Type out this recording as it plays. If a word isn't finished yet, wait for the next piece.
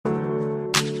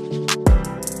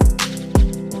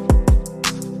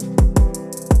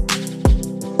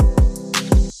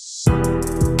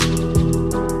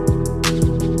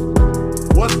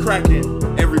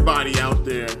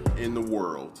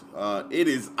It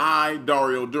is I,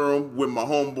 Dario Durham, with my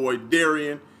homeboy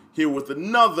Darian, here with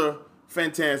another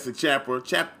fantastic chapter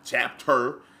 20.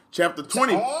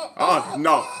 Oh,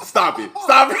 no, stop it.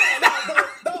 Stop it.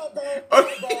 No, bro.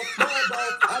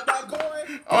 I'm not going.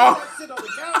 Put that shit on the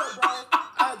counter, bro.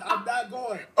 I'm not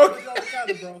going. Put it on the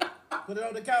counter, bro. Put it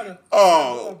on the counter.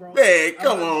 Oh, going, man,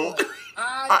 come on.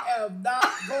 I am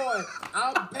not going.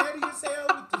 I'm petty as hell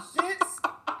with the shits.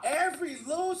 Every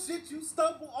little shit you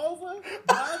stumble over,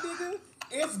 my nigga,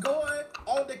 it's going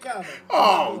on the counter.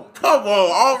 Oh, come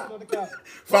on. On the counter.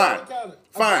 Fine. On the counter.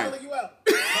 Fine. I'm calling you out.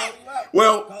 Calling you out.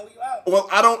 Well, calling you out. Well,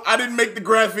 I didn't make the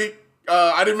graphic.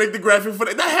 I didn't make the graphic for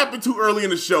that. That happened too early in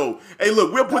the show. Hey,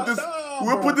 look, we'll put this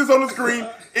on the screen.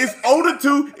 It's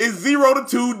 0-2. It's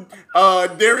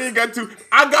 0-2. Darian got 2.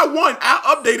 I got 1.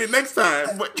 I'll update it next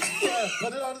time. But yeah,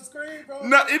 put it on the screen, bro.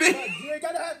 No, it ain't. But you ain't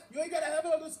gotta have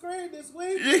it on the screen this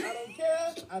week. Yeah.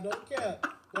 I don't care.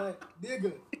 But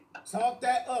nigga, talk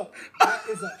that up. That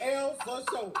is an L for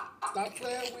sure. Stop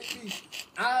playing with me.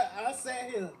 I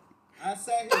sat here. I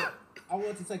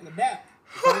wanted to take a nap.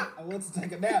 Okay? I wanted to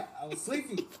take a nap. I was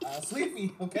sleepy.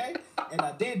 Okay? And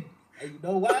I didn't. And you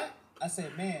know why? I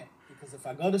said, man, because if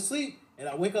I go to sleep and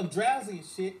I wake up drowsy and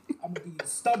shit, I'm going to be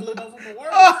stumbling over my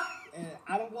words. And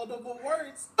I don't want no more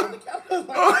words on the counter.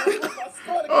 Like, I don't want my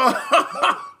score to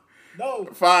go. No.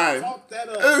 Fine. Talk that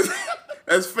up.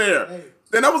 That's fair. Hey.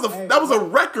 Then that was a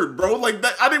record, bro. Like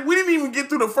that, we didn't even get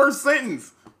through the first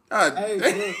sentence. God.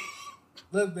 Hey,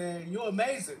 look, man, you're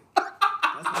amazing.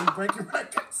 That's why you break your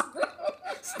records, bro.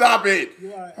 Stop it.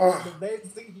 You are an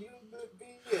amazing human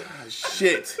being.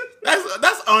 Shit.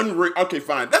 That's unreal. Okay,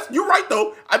 fine. You're right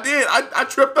though. I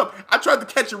tripped up. I tried to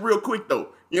catch it real quick though.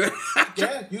 You know?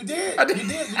 Yeah, you did. You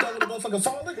did. You know when the motherfucker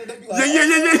falling and they be like,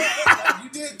 yeah. You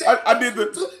did that.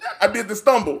 I did the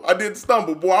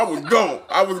stumble. Boy, I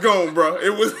was gone, bro.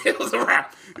 It was a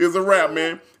wrap. It was a wrap,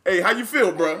 man. Hey, how you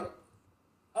feel, bro?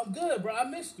 I'm good, bro. I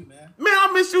missed you, man. Man,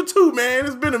 I miss you too, man.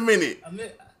 It's been a minute.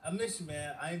 I miss you,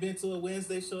 man. I ain't been to a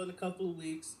Wednesday show in a couple of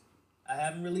weeks. I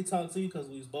haven't really talked to you because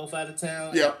we was both out of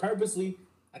town. Yeah.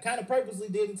 I kind of purposely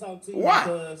didn't talk to you. Why?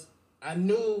 Because I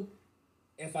knew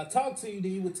if I talked to you,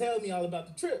 then you would tell me all about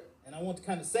the trip. And I want to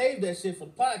kind of save that shit for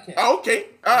the podcast. Oh, okay.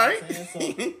 All right. So,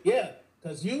 yeah,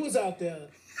 because you was out there.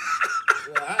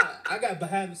 Well, I got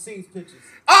behind the scenes pictures.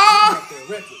 Ah! He was out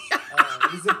there,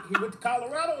 records. He went to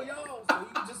Colorado, y'all. So you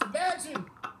can just imagine.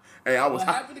 Hey, what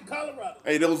happened in Colorado.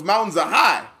 Hey, those mountains are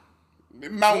high.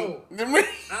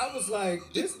 I was like,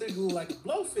 this nigga look like a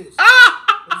blowfish.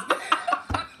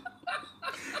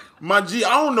 My G,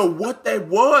 I don't know what that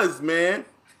was, man.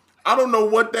 I don't know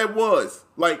what that was.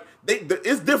 Like,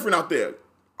 it's different out there.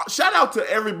 Shout out to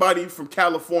everybody from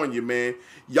California, man.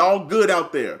 Y'all good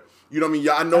out there. You know what I mean?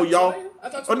 I know y'all.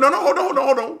 No,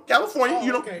 hold on.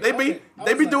 California, okay,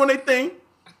 they be doing their thing.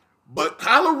 But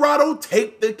Colorado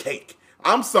take the cake.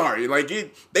 I'm sorry. Like,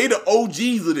 they the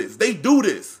OGs of this. They do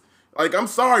this. Like, I'm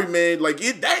sorry, man. Like,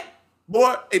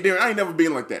 boy, hey, Darren, I ain't never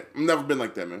been like that. I've never been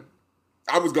like that, man.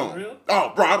 I was gone. Real?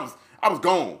 Oh, bro, I was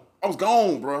gone. I was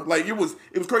gone, bro. Like, it was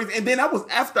crazy. And then I was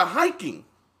after hiking.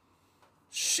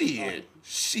 Shit.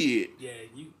 Yeah,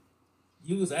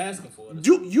 you was asking for it.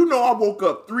 You know I woke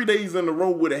up 3 days in a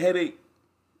row with a headache.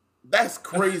 That's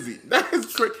crazy. That is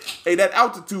crazy. Hey, that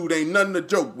altitude ain't nothing to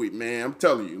joke with, man. I'm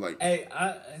telling you, like. Hey,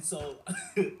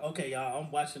 okay, y'all.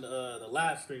 I'm watching the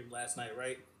live stream last night,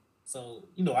 right? So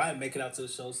I didn't make it out to the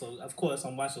show, so of course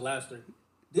I'm watching live stream.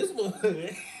 This one,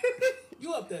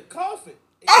 you up there coughing?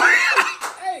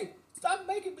 Hey, stop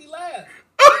making me laugh.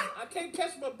 I can't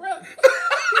catch my breath.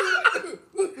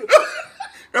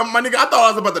 My nigga, I thought I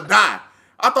was about to die.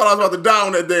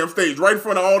 On that damn stage right in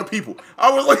front of all the people.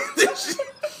 I was like,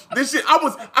 this shit.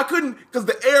 I couldn't, because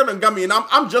the air done got me, and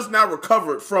I'm just now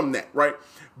recovered from that, right?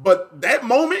 But that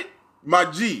moment,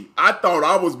 my G, I thought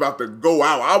I was about to go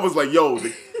out. I was like, yo,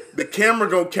 the camera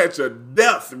gonna catch a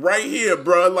death right here,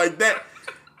 bro. Like that.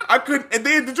 I couldn't. And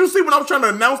then, did you see when I was trying to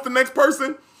announce the next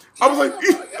person? I was like,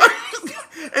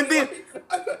 and then.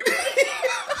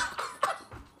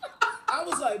 I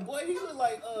was like, boy, he look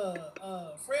like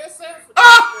Fred Sanford.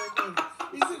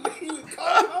 He was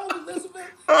calling home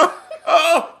Elizabeth.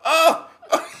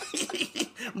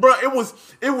 Bro,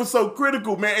 it was so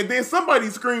critical, man. And then somebody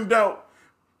screamed out,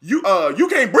 you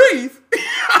can't breathe.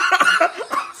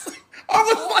 I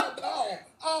was like,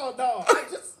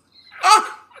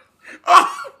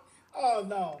 oh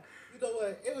no. You know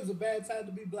what? It was a bad time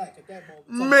to be black at that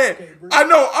moment. Man, I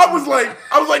know. I was like,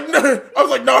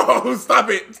 no, stop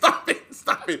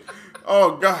it.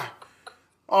 Oh God.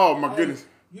 Oh my goodness.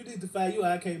 You need to find you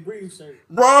I Can't Breathe shirt.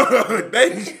 Bro,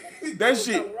 that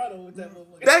shit. Colorado with that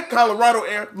motherfucker. That Colorado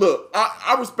air. Look,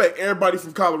 I respect everybody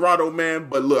from Colorado, man.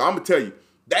 But look, I'm gonna tell you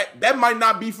that might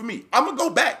not be for me. I'm gonna go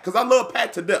back because I love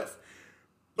Pat to death.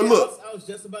 But look, I was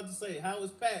just about to say, how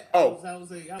is Pat?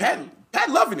 Pat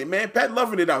loving it, man. Pat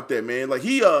loving it out there, man. Like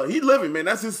he living, man.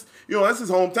 That's his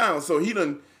hometown. So he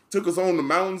done took us on the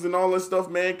mountains and all that stuff,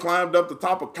 man. Climbed up the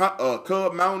top of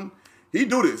Cub Mountain. He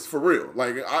do this for real.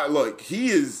 Like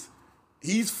he's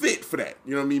fit for that.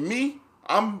 You know what I mean? Me,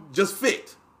 I'm just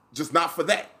fit, just not for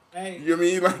that. Hey, you know what I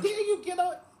mean? Like, Did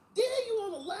you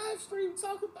on a live stream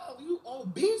talk about you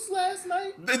obese last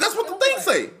night? That's what the thing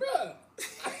say. Bruh.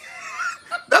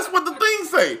 That's what the thing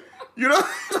say. You know,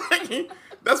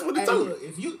 that's what they told me.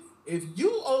 If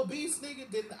you obese nigga,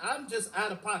 then I'm just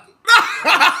out of pocket.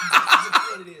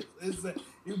 That's what it is. It's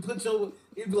you put your,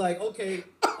 you'd be like, okay,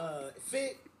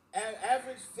 fit,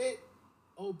 average, fit,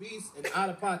 obese, and out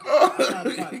of pocket. I'm out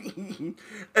of pocket.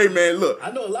 Hey man, look.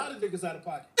 I know a lot of niggas out of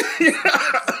pocket.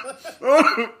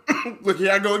 Look,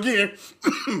 here I go again.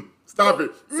 Stop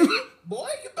it. Boy,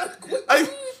 you better quit.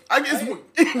 I guess.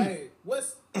 Hey,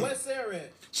 what's Sarah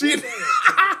at?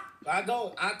 I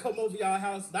come over y'all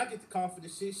house and I get the call for the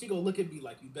shit. She gonna look at me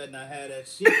like, you better not have that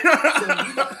shit.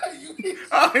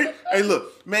 So, hey,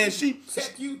 look, man, she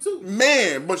check you too.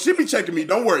 Man, but she be checking me.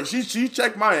 Don't worry, she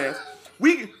checked my ass.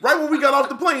 Right when we got off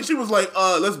the plane, she was like,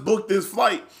 let's book this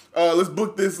flight. Let's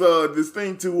book this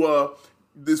thing to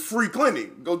this free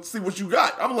clinic. Go see what you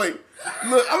got. I was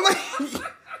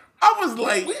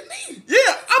like, with me.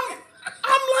 Yeah,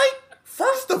 I'm like,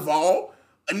 first of all,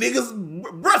 a nigga's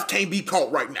breath can't be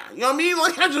caught right now. You know what I mean?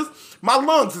 Like, my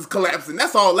lungs is collapsing.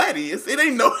 That's all that is. It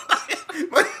ain't no,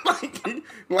 like,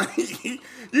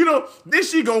 you know, then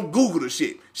she gonna Google the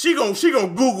shit. She gonna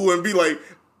Google and be like,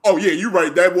 oh yeah, you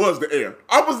right, that was the air.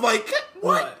 I was like,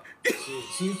 what?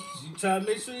 She trying to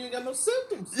make sure you ain't got no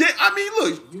symptoms. Yeah, I mean,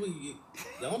 look. You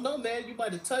don't know, man. You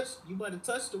might have touched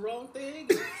the wrong thing,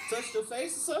 touched your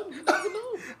face or something. You never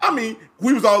know. I mean,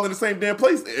 we was all in the same damn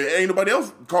place. Ain't nobody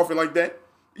else coughing like that.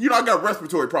 You know, I got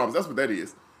respiratory problems. That's what that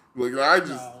is. Look, you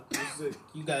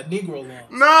got Negro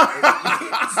lungs. Nah.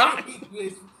 You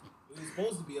ain't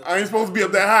supposed to be up. I ain't supposed to be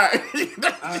up that high.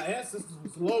 Our ancestors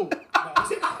was low.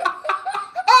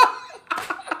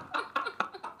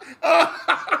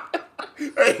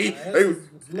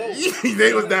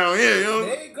 They was down here, you know.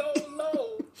 They go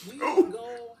low, we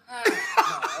go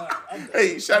high.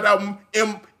 Hey, shout out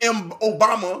M.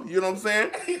 Obama. You know what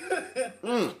I'm saying?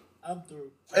 I'm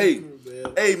through. Hey,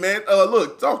 man.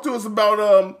 Look, talk to us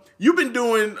about you've been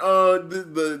doing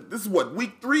this is what,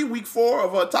 week 3, week 4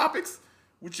 of topics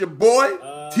with your boy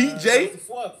TJ.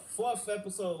 Fourth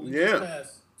episode.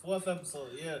 Fourth episode.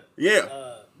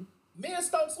 Yeah. Me and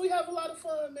Stokes, we have a lot of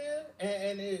fun, man,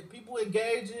 and people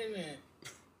engaging and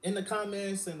in the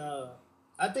comments, and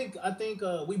I think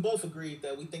we both agreed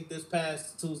that we think this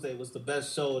past Tuesday was the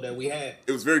best show that we had.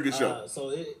 It was a very good show. So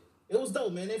it was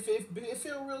dope, man. It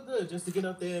felt real good just to get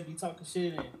up there and be talking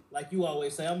shit, and like you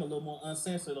always say, I'm a little more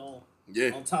uncensored on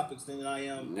topics than I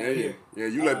am. Yeah.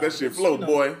 You let that shit flow,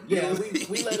 boy. Yeah,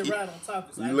 we let it ride on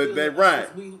topics. You let that ride.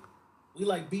 We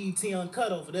like BET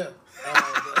Uncut over there.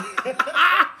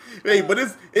 Hey, but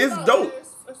it's dope. Man,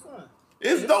 it's fun.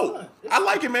 It's dope. Fun. I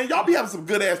like it, man. Y'all be having some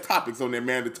good ass topics on there,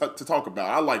 man, to talk about.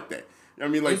 I like that. You know what I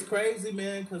mean, like, it's crazy,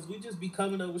 man, because we just be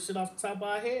coming up with shit off the top of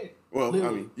our head. Well,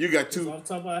 literally. I mean, you got two off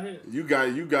the top of our head. You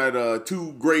got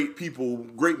two great people,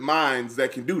 great minds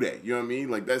that can do that. You know what I mean?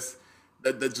 Like that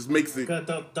just makes it. Don't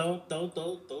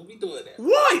be doing that.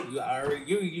 What?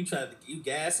 You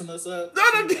gassing us up. No.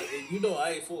 You know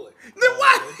I ain't for it. Then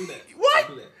what? Don't do that. What?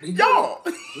 Don't do that. Y'all.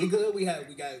 We good. We got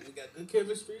good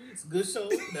chemistry. It's a good show.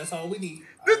 That's all we need.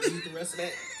 I don't need the rest of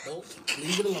that. Nope.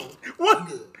 Leave it alone. What?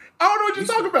 We good. I don't know what you're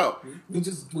talking about.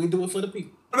 We do it for the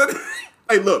people.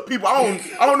 Hey, look, people. I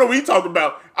don't know what you talking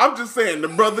about. I'm just saying,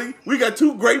 we got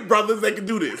two great brothers that can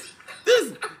do this.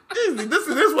 This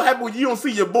is what happens when you don't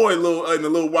see your boy in a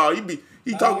little while. He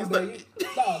talking stuff.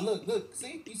 No, look.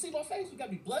 See, you see my face? You got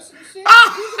me blushing and shit.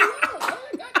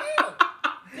 Goddamn.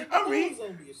 I mean,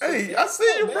 hey, I see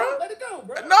you, bro. Let it go,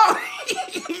 bro. No,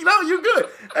 you good.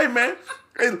 Hey, man.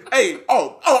 Hey.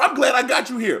 Oh, I'm glad I got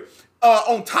you here.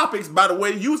 On topics, by the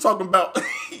way, you was talking about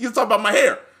my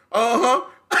hair. Oh,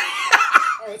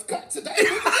 it's cut today.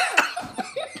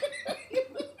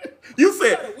 You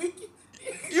said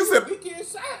weekend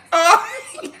shot.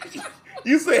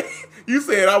 You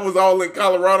said I was all in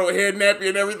Colorado, hair nappy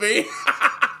and everything.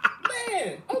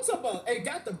 Man, I'm talking about, hey,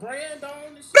 got the brand on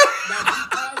and shit, got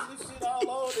the positive shit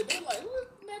all over, and they're like, what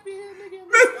nappy hair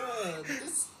nigga?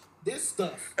 This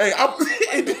stuff. Hey,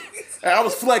 Hey, I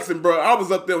was flexing, bro. I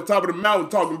was up there on top of the mountain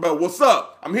talking about what's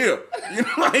up. I'm here. You know,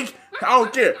 like I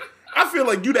don't care. I feel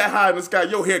like you that high in the sky,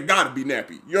 your hair gotta be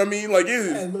nappy. You know what I mean? Like it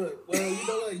is. Hey, look. Well, you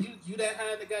know what? You that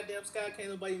high in the goddamn sky, can't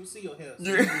nobody even see your hair. So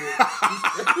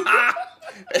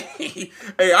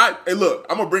hey, look.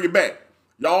 I'm gonna bring it back,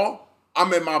 y'all.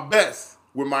 I'm at my best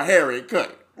with my hair ain't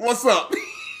cut. What's up?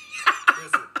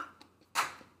 Listen,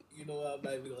 you know what? I'm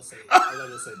not even gonna say it. I'm not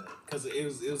gonna say that because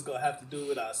it was gonna have to do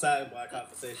with our sidebar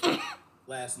conversation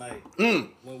last night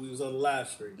when we was on the live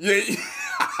stream. Yeah.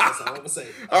 That's all I'm gonna say.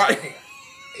 All right.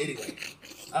 Anyway,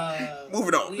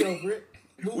 moving on. We over it.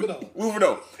 Moving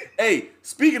on. Hey,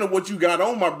 speaking of what you got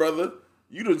on, my brother,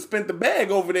 you done spent the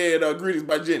bag over there at Greetings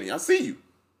by Jenny. I see you.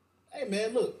 Hey,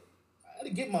 man, look. I had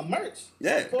to get my merch.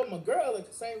 Yeah. Support my girl at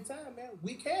the same time, man.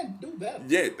 We can do better.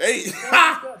 Yeah. Hey,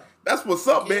 that's what's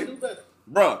up, man. Do better.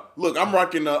 Bruh, look, I'm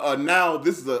rocking now.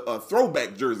 This is a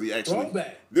throwback jersey, actually.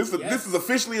 Throwback. This is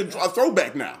officially a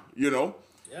throwback now. You know.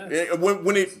 Yeah.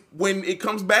 When it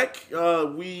comes back,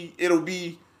 it'll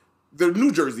be the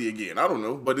New Jersey again. I don't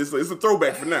know, but it's a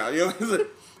throwback for now. You know.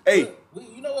 Hey.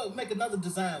 You know what? We'll make another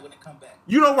design when it come back.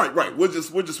 You know, right. We'll just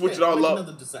switch it all up.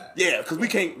 Another design. Yeah, because we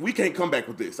can't come back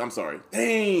with this. I'm sorry.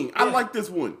 Dang, yeah. I like this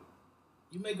one.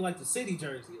 You make like the city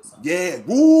jersey or something. Yeah.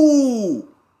 Woo.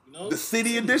 You know the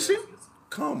city edition.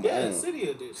 Come on. Yeah, city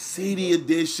edition.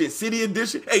 City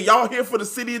edition. Hey, y'all here for the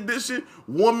city edition?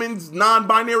 Woman's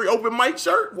non-binary open mic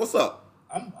shirt. What's up?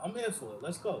 I'm here for it.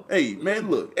 Let's go. Hey,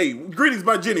 man, look. Hey, Greetings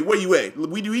by Jenny. Where you at?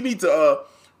 We need to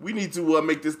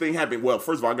make this thing happen. Well,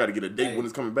 first of all, I got to get a date when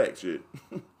it's coming back. Shit.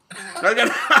 I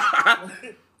got.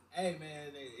 Hey, man,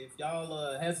 if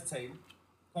y'all hesitating,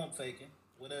 pump faking,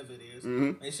 whatever it is,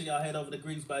 make sure y'all head over to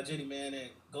Greetings by Jenny, man, and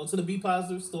go to the Be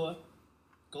Positive store.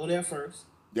 Go there first.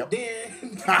 Yep.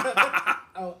 Then I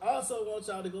also want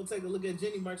y'all to go take a look at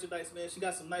Jenny merchandise, man. She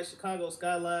got some nice Chicago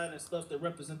skyline and stuff that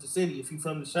represent the city. If you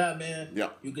from the shop, man,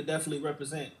 you could definitely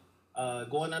represent.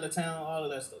 Going out of town, all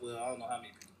of that stuff. Well, I don't know how many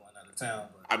people going out of town.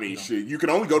 But, I mean, shit. You can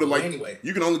only go to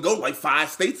you can only go like 5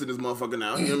 states in this motherfucker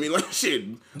now. You know what I mean? Like shit.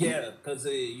 Yeah, because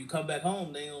you come back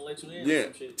home, they don't let you in. Yeah.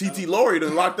 TT Lori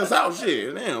done locked us out.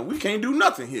 Shit. Damn, we can't do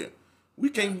nothing here. We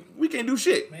can't do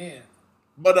shit. Man.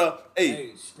 But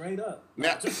hey, straight up.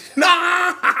 Now,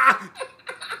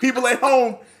 people at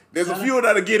home, there's a few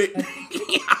that'll get it.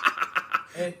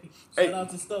 Hey, shout out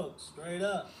to Stokes, straight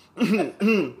up.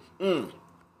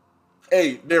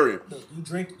 Hey, Darian. Look, you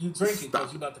drink it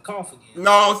because you about to cough again.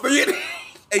 No, stay it.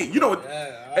 Hey, you know what?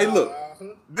 Hey, look,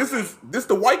 this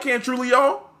the white can truly,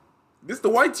 y'all. This the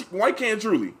white can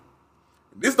truly.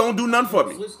 This don't do nothing for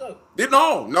me. Switched up.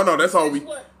 No, that's all we.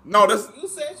 No, that's. You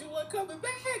said you weren't coming back.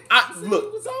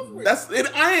 Look, that's it.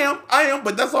 I am,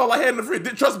 but that's all I had in the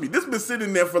fridge. Trust me, this been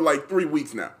sitting there for like 3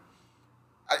 weeks now.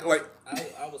 I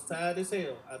was tired as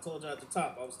hell. I told you at the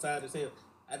top, I was tired as hell.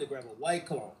 I had to grab a White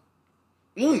Claw.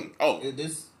 We got.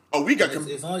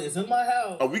 It's in my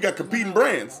house. Oh, we got competing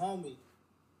brands. My homie.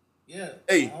 Yeah.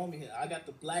 Hey. My homie here. I got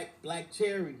the black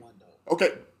cherry one though.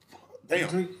 Okay.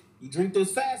 Damn. You drink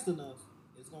this fast enough,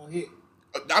 it's gonna hit.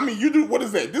 I mean, you do. What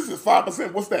is that? This is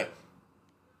 5%. What's that?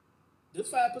 This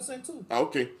 5% too.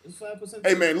 Okay. It's 5%.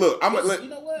 Hey man, look. You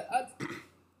know what?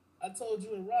 I told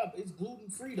you and Rob, it's gluten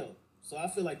free though. So I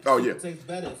feel like it tastes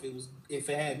better if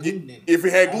it had gluten in it. If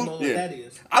it had gluten, I don't know what that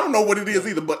is. I don't know what it is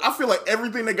either, but I feel like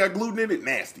everything that got gluten in it,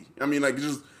 nasty. I mean, like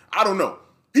just I don't know.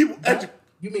 People.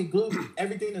 You mean gluten?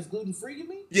 Everything that's gluten free? You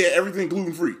mean? Yeah, everything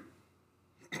gluten free.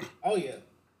 Oh yeah.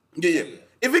 Yeah.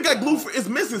 If it got gluten free, it's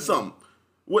missing something.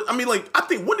 What I mean, like I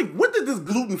think when did this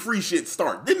gluten free shit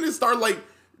start? Didn't it start like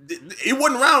it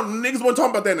wasn't around? Niggas weren't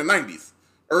talking about that in the 90s,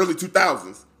 early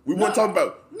 2000s. We weren't talking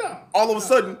about. All of a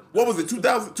sudden, what was it?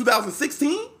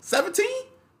 2016, 17?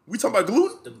 We talking about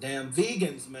gluten? The damn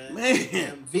vegans, man.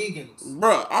 Damn vegans.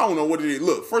 Bruh, I don't know what it is.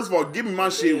 Look, first of all, give me my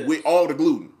shit with all the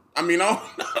gluten. I mean,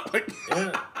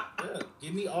 yeah.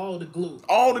 Give me all the gluten.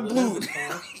 All the gluten.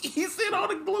 He said all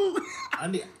the gluten. I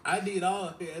need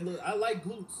all. Look, I like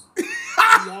glutes.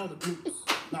 I need all the glutes.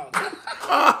 No.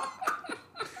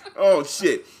 Oh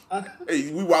shit.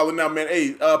 Hey, we wilding out, man.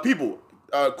 Hey, people.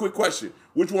 Quick question: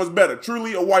 which one's better,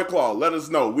 Truly or White Claw? Let us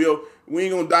know. We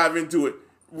ain't gonna dive into it.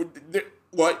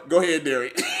 What? Go ahead,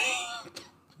 Derek.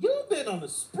 You've been on a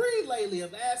spree lately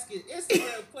of asking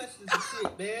Instagram questions and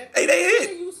shit, man. Hey, they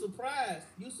hit. You surprised?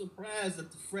 You surprised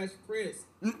that the Fresh Prince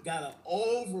got an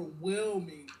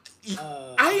overwhelming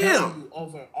I am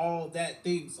over all that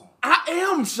theme song. I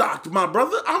am shocked, my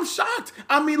brother. I'm shocked.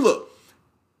 I mean, look.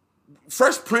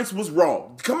 Fresh Prince was raw.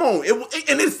 Come on.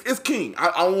 It's king.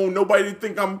 I don't want nobody to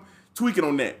think I'm tweaking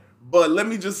on that. But let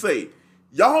me just say,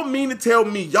 y'all mean to tell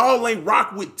me y'all ain't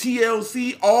rock with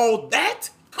TLC all that?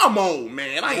 Come on,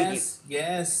 man.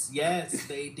 Yes,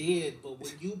 they did. But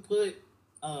when you put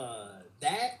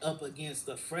that up against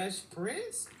the Fresh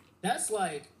Prince, that's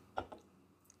like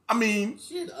I mean,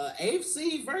 shit, a eighth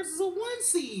seed versus a one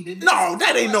seed. And no,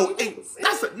 that ain't no. like,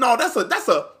 That's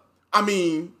a. I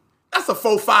mean, that's a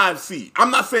 4-5 seed.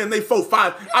 I'm not saying they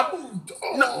 4-5.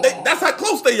 That's how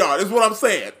close they are. Is what I'm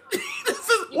saying. This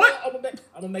is what I'm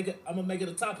gonna make it. I'm gonna make it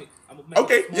a topic. I'm gonna make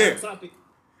Okay, it a small yeah. topic.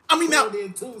 I mean now.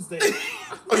 Tuesday.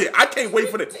 Oh yeah, I can't wait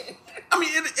for that. I mean,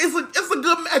 it's a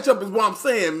good matchup, is what I'm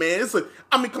saying, man.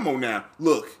 I mean, come on now.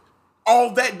 Look,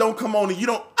 all that don't come on and you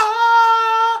don't.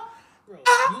 Bro,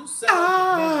 you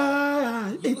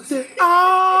sound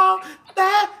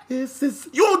That is.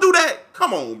 You don't do that.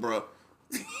 Come on, bro.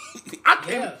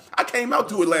 I came out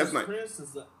to it last night.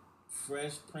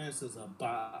 Fresh Prince is a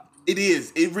bop. It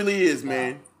is. It really is,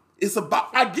 man. It's a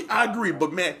bop. I agree,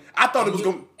 but man, I thought it was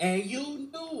going. And you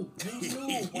knew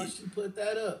once you put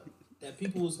that up that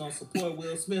people was gonna support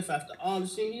Will Smith after all the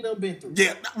shit he done been through.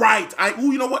 Yeah, right.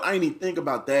 You know what? I didn't even think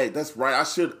about that. That's right. I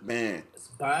should, man. It's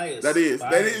biased. That is.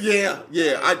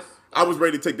 Yeah. I was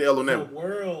ready to take the L on that. The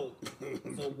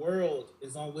world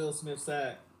is on Will Smith's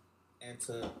side, and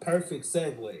to perfect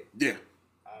segue. Yeah.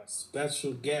 Our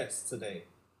special guest today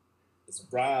is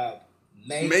Rob.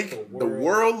 Make the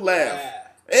world laugh.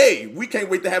 Hey, we can't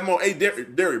wait to have him on. Hey,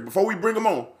 Derry, before we bring him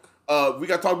on, we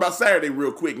got to talk about Saturday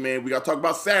real quick, man. We got to talk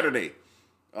about Saturday.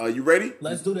 You ready?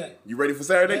 Let's do that. You ready for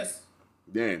Saturday? Yes.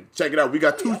 Then check it out. We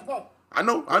got two. I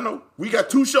know. We got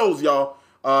two shows, y'all,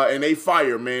 and they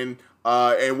fire, man.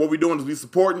 And what we're doing is we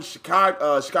supporting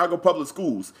Chicago Public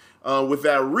Schools with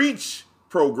our Reach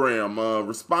program,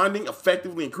 responding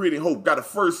effectively and creating hope. Got a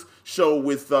first show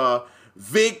with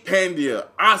Vic Pandya,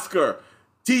 Oscar,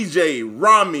 TJ,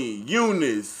 Rami,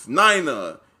 Eunice,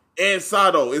 Nina, and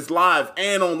Sato. It's live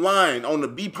and online on the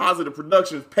Be Positive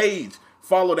Productions page.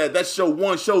 Follow that. That's show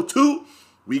 1. Show 2,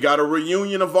 we got a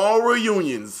reunion of all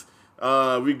reunions.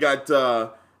 We got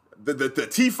the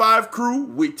T5 crew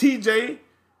with TJ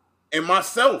and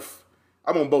myself.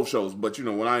 I'm on both shows, but you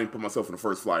know when I didn't put myself in the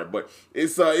first flyer. But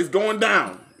it's going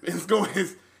down. It's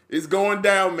going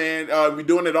down, man. We're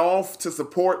doing it all to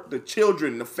support the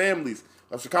children, the families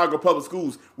of Chicago Public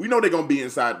Schools. We know they're gonna be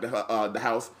inside the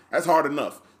house. That's hard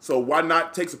enough. So why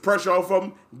not take some pressure off of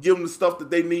them, give them the stuff that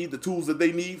they need, the tools that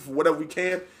they need for whatever we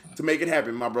can to make it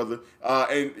happen, my brother.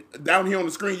 And down here on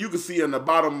the screen, you can see in the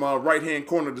bottom right-hand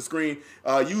corner of the screen,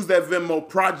 use that Venmo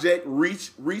Project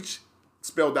Reach,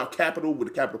 spelled out capital with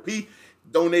a capital P.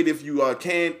 Donate if you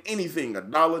can, anything,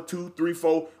 $1, $2, $3,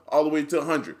 $4, all the way to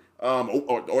 100.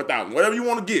 Or 1,000, whatever you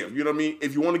want to give. You know what I mean?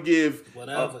 If you want to give,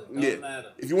 whatever, doesn't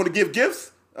matter. If you want to give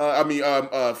gifts,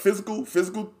 physical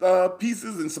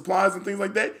pieces and supplies and things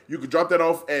like that, you can drop that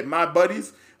off at my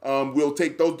buddies. We'll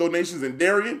take those donations. And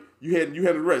Darian, you had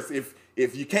the rest.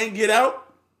 If you can't get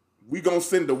out, we gonna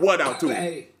send the what out to him.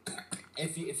 Hey,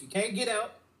 if you can't get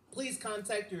out, please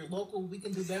contact your local We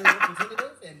Can Do Better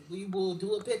representative, and we will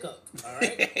do a pickup. All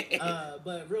right.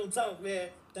 But real talk, man.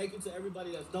 Thank you to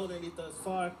everybody that's donated thus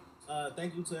far.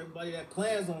 Thank you to everybody that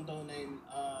plans on donating.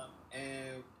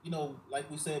 And you know,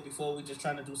 like we said before, we're just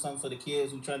trying to do something for the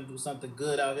kids. We're trying to do something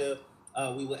good out here.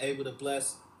 We were able to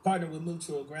partner with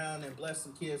Mutual Ground and bless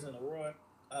some kids in Aurora.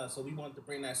 So we wanted to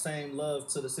bring that same love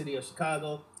to the city of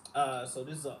Chicago. So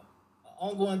this is an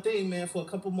ongoing thing, man, for a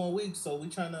couple more weeks. So we're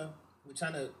trying to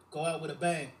go out with a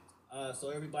bang. So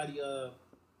everybody,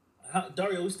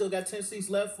 Dario, we still got 10 seats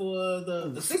left for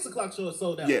the 6 o'clock show is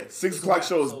sold out. Yeah, 6 o'clock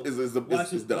show is done.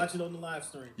 Watch it on the live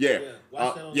stream. Yeah.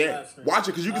 Watch that on the live stream. Watch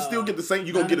it because you can still get the same.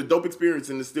 You're going to get a dope experience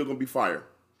and it's still going to be fire.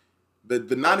 The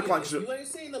 9 o'clock show. If you ain't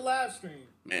seen the live stream,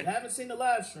 man. If you haven't seen the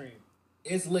live stream,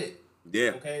 it's lit.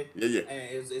 Yeah. Okay? Yeah. And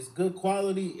it's good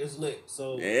quality, it's lit.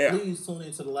 So please tune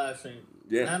into the live stream.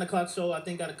 Yeah. 9 o'clock show, I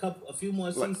think got a few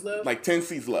more seats left. Like 10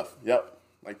 seats left. Yep.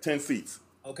 Like 10 seats.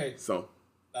 Okay. So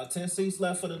about 10 seats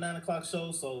left for the 9 o'clock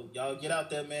show. So y'all get out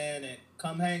there, man, and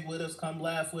come hang with us, come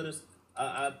laugh with us.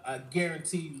 I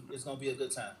guarantee you it's gonna be a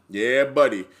good time. Yeah,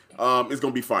 buddy. It's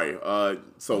gonna be fire.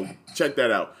 So check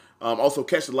that out. Also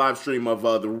catch the live stream of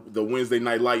the Wednesday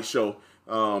Night Light show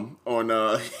on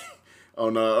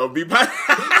Be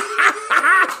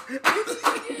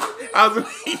I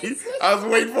was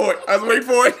waiting for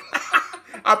it.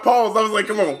 I paused. I was like,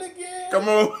 come on.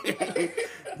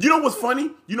 You know what's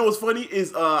funny?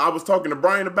 Is I was talking to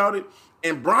Brian about it,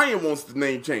 and Brian wants the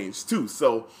name changed too.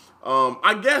 So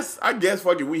I guess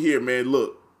fuck it, we here, man.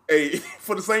 Look, hey,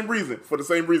 for the same reason,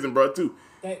 bro, too.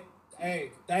 Thank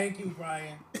you,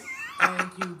 Brian.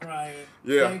 Thank you, Brian.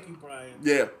 Yeah. Thank you, Brian.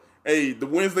 Yeah. Hey, the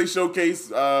Wednesday showcase,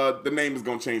 the name is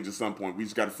gonna change at some point. We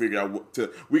just got to figure out what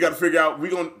to. We got to figure out.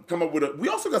 We're gonna come up with a. We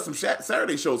also got some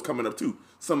Saturday shows coming up too.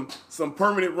 Some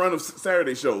permanent run of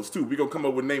Saturday shows too. We gonna come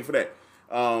up with a name for that.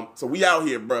 So we out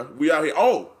here, bro. We out here.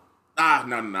 Oh, no.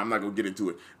 I'm not gonna get into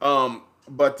it.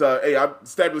 But hey, I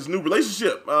established a new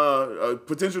relationship. A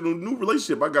potential new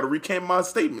relationship. I got to recant my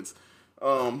statements.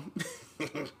 I'm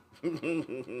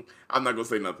not gonna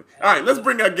say nothing. All right, let's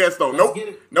bring our guest on. Nope.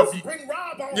 Let's bring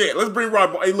Rob on. Yeah, let's bring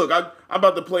Rob on. Hey, look, I'm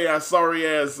about to play our sorry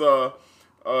ass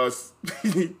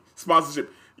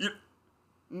sponsorship.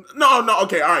 No,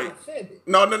 okay, all right.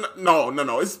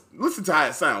 No. It's listen to how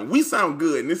it sounds. We sound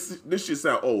good, and this shit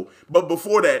sound old. But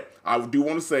before that, I do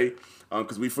want to say,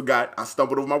 because we forgot, I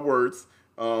stumbled over my words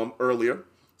earlier.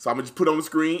 So I'm gonna just put on the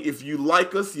screen. If you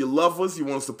like us, you love us, you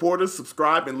want to support us,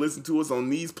 subscribe and listen to us on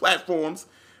these platforms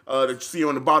that you see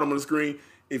on the bottom of the screen.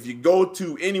 If you go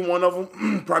to any one of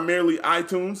them, primarily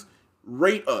iTunes,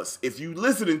 rate us. If you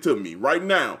listening to me right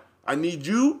now, I need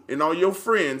you and all your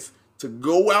friends to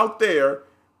go out there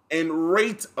and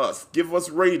rate us. Give us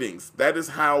ratings. That is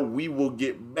how we will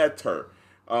get better.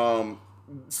 So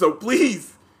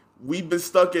please, we've been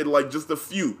stuck at like just a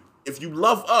few. If you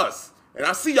love us, and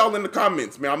I see y'all in the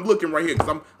comments, man. I'm looking right here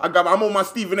because I'm on my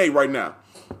Stephen A right now.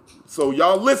 So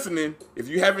y'all listening, if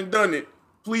you haven't done it,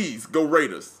 please go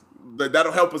rate us.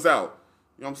 That'll help us out.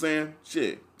 You know what I'm saying?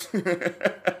 Shit.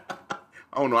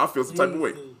 I don't know. I feel some type of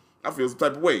way.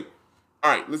 All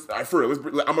right, for real.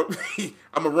 I'm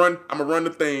gonna run the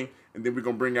thing, and then we're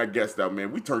gonna bring our guest out,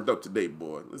 man. We turned up today,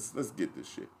 boy. Let's get this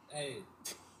shit. Hey,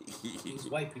 these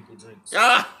white people drinks.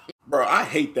 Bro, I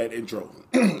hate that intro.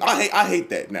 I hate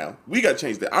that now. We gotta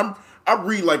change that. I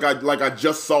read like I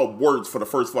just saw words for the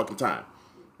first fucking time.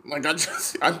 Like I'm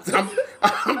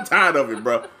tired of it,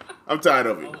 bro. I'm tired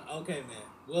of it. Okay, man.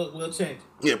 We'll change it.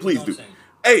 Yeah, please do.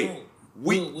 Hey,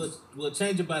 we'll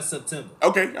change it by September.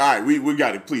 Okay, all right. We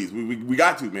got it. Please, we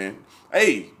got to, man.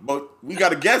 Hey, but we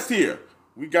got a guest here.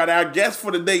 We got our guest for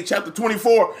the day, chapter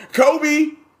 24.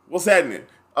 Kobe, what's happening?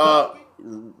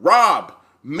 Rob.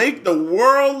 Make the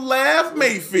world laugh,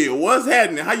 Mayfield. What's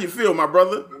happening? How you feel, my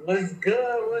brother? What's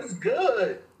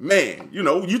good? Man,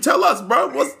 you tell us,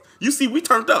 bro. You see, we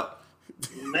turned up.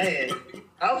 Man,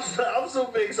 I'm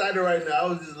super excited right now. I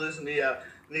was just listening to y'all.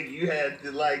 Nigga, you had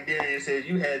the, like Darian said,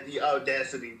 you had the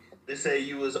audacity to say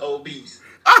you was obese.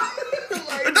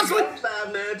 Like, that's what, I'm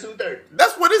 5'9", 230.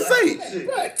 That's what it say.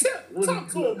 Right, talk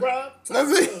to him, bro.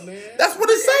 That's it. Man. That's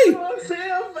what it say. You know what I'm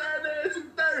saying? I'm 5'9",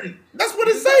 230. That's what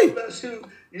it say.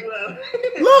 Look, you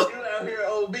out here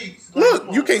obese. Look,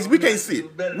 we can't see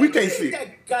it. We can't see it.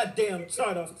 That goddamn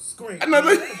chart off the screen.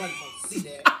 Nobody gonna see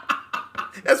that.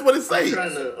 That's what it say.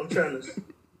 I'm trying to.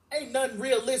 Ain't nothing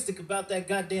realistic about that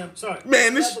goddamn chart.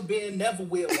 Man, this never been, never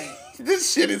will be.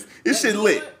 This shit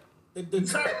lit. The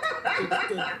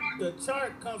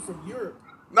chart come from Europe.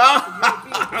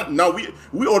 Nah, no,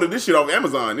 we ordered this shit off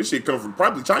Amazon. This shit come from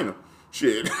probably China.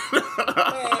 Shit. Y'all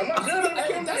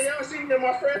seen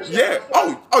my fresh? Yeah.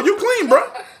 Oh, you clean, bro.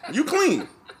 You clean.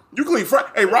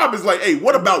 Hey, Rob is like, hey,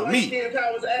 what about me? Skin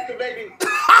powers activated.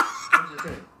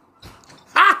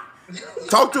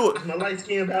 Talk to it. My light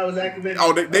skin powers activated.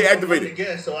 Oh, they activated.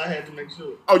 Guess, so I had to make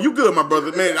sure. Oh, you good, my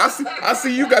brother, man. I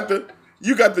see you got the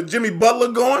Jimmy Butler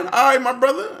going. All right, my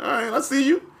brother. All right, I see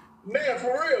you. Man,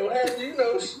 for real.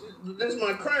 This is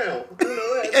my crown.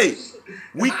 Hey,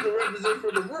 we represent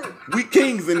for the group. We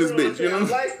kings in this bitch. I'm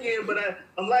light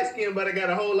skinned, but I got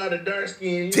a whole lot of dark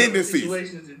skin tendencies.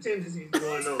 Situations and tendencies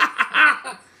going on.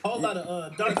 Whole lot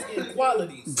of dark skin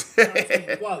qualities.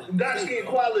 Dark skin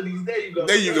qualities. There you go.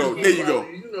 There you go.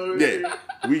 Yeah.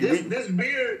 This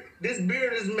beard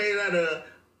is made out of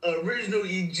original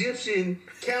Egyptian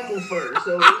camel fur,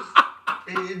 so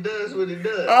it does what it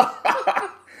does.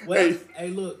 Well, hey,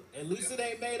 look. At least it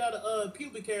ain't made out of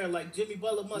pubic hair like Jimmy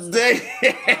Butler mustache. We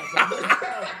out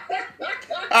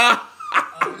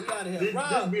here. This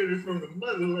beard is from the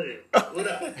motherland. What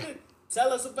up?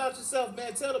 Tell us about yourself,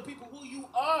 man. Tell the people who you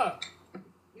are.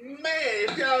 Man,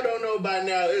 if y'all don't know by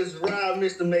now, it's Rob,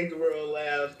 Mr. Make the World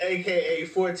Laugh, a.k.a.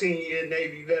 14-year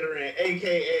Navy veteran,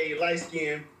 a.k.a. Light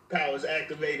Skin Powers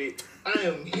Activated. I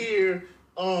am here.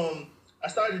 I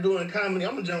started doing comedy.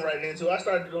 I'm going to jump right into it. I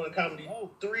started doing comedy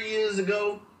 3 years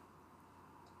ago.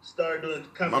 Started doing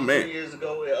comedy 3 years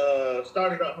ago.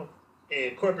 Started off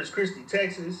in Corpus Christi,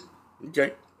 Texas.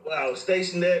 Okay. Well, I was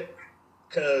stationed at,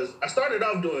 because I started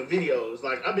off doing videos.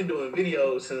 Like, I've been doing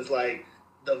videos since, like,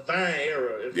 the Vine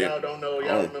era. If y'all don't know,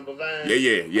 y'all remember Vine?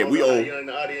 Yeah. We old. old. How young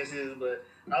the audience is, but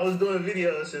I was doing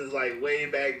videos since, like, way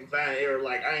back Vine era.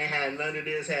 Like, I ain't had none of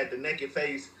this. Had the naked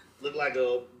face, looked like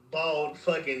a bald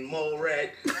fucking mole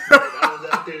rat. I was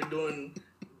out there doing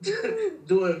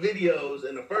videos,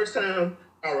 and the first time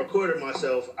I recorded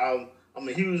myself, I'm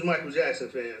a huge Michael Jackson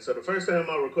fan. So the first time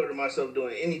I recorded myself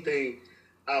doing anything,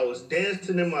 I was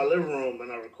dancing in my living room,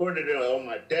 and I recorded it on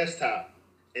my desktop,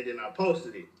 and then I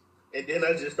posted it. And then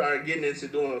I just started getting into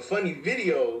doing funny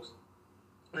videos,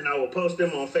 and I would post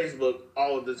them on Facebook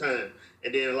all the time.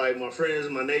 And then, like, my friends,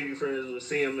 my Navy friends would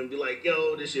see them and be like,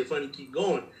 yo, this shit funny, keep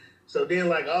going. So then,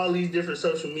 like, all these different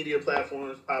social media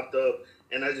platforms popped up,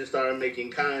 and I just started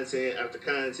making content after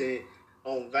content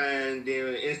on Vine.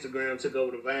 Then Instagram took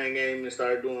over the Vine game and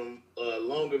started doing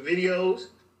longer videos.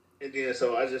 And then,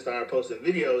 so I just started posting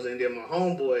videos. And then my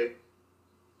homeboy,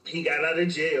 he got out of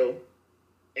jail,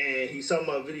 and he saw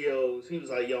my videos. He was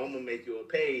like, yo, I'm going to make you a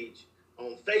page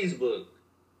on Facebook.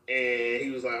 And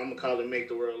he was like, I'm going to call it Make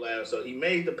the World Laugh. So he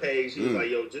made the page. He was like,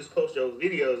 yo, just post your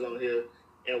videos on here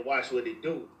and watch what it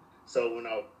do. So when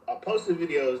I posted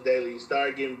videos daily,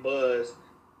 started getting buzzed,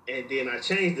 and then I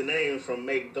changed the name from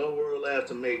Make the World Laugh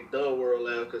to Make the World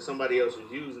Laugh because somebody else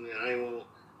was using it. I didn't want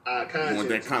our content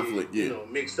that conflict, to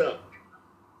get, mixed up.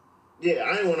 Yeah,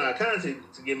 I didn't want our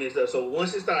content to get mixed up. So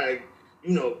once it started,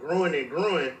 growing and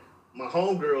growing, my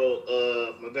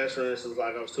homegirl, my best friend, was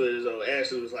like, I was 12 years old,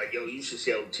 Ashley was like, yo, you should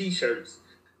sell T-shirts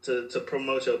to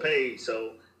promote your page.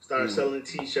 So started selling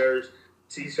T-shirts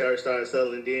started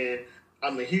selling. Then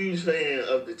I'm a huge fan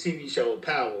of the TV show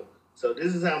Power. So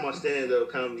this is how my stand-up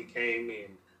comedy came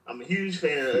in. I'm a huge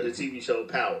fan of the TV show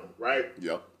Power, right?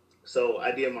 Yep. So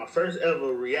I did my first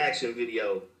ever reaction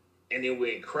video, and it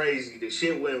went crazy. The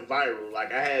shit went viral.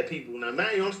 Like, I had people. Now,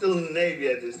 mind you, I'm still in the Navy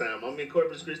at this time. I'm in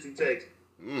Corpus Christi, Texas.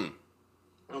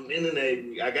 I'm in the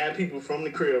Navy. I got people from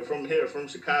the crib, from here, from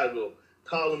Chicago,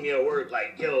 calling me at work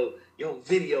like, yo,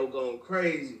 video going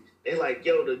crazy. They like,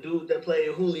 yo, the dude that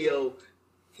played Julio,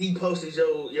 he posted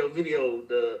your video.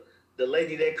 The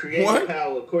lady that created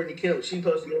Power, Courtney Kemp, she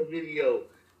posted your video.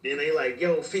 Then they like,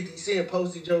 yo, 50 Cent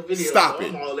posted your video. Stop so it.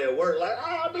 I'm all at work like,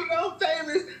 oh, nigga, I'm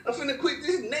famous. I'm finna quit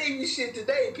this Navy shit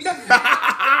today.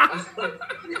 That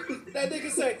nigga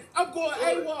say, I'm going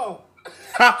AWOL.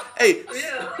 Hey.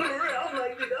 Yeah, for real. I'm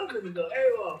like, nigga, I'm finna go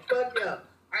AWOL. Fuck yeah.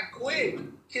 I quit.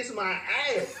 Kiss my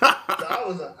ass. So I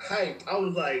was hyped. I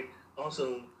was like on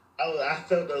some. I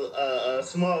felt a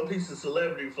small piece of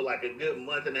celebrity for like a good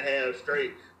month and a half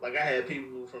straight. Like, I had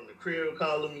people from the crib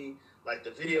calling me. Like,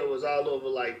 the video was all over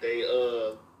like they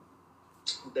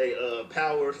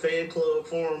Power fan club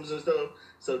forums and stuff.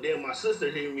 So then my sister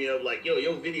hit me up like, yo,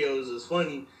 your videos is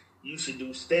funny. You should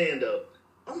do stand up.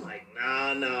 I'm like,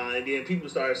 nah. And then people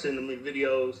started sending me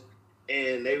videos,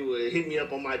 and they would hit me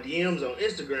up on my DMs on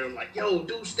Instagram like, yo,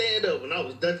 do stand up. And I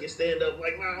was ducking stand up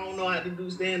like, nah, I don't know how to do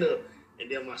stand up. And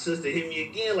then my sister hit me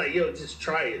again like, yo, just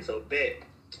try it. So bet.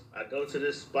 I go to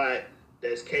this spot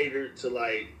that's catered to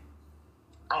like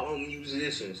all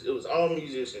musicians. It was all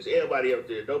musicians. Everybody up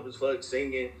there, dope as fuck,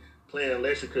 singing, playing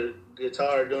electric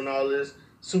guitar, doing all this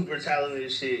super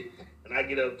talented shit. And I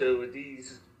get up there with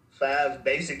these 5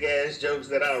 basic ass jokes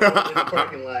that I wrote in the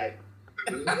parking lot.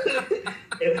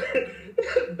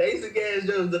 Basic ass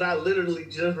jokes that I literally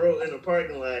just wrote in the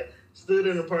parking lot. Stood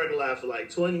in the parking lot for like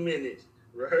 20 minutes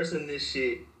rehearsing this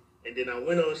shit. And then I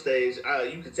went on stage.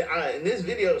 You could tell in this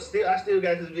video, I still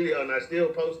got this video, and I still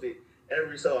post it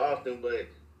every so often. But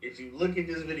if you look at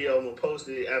this video, I'm gonna post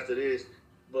it after this.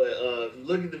 But if you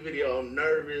look at the video, I'm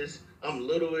nervous. I'm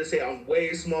little as hell. I'm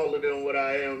way smaller than what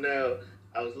I am now.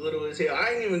 I was little as hell. I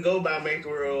didn't even go by Make the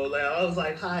World Laugh. I was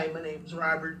like, hi, my name's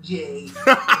Robert J.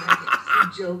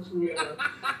 Jokes.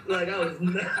 Like, I was,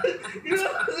 you know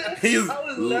what I'm saying? I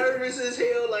was nervous as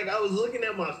hell. Like, I was looking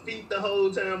at my feet the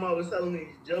whole time I was telling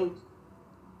these jokes.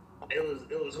 It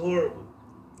was horrible.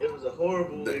 It was a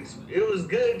horrible experience. It was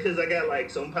good because I got like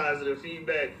some positive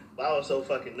feedback, but I was so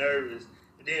fucking nervous.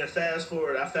 And then fast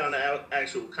forward, I found an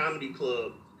actual comedy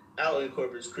club out in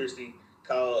Corpus Christi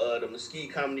called the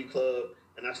Mesquite Comedy Club,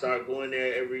 and I started going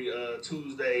there every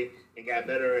Tuesday and got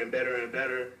better and better and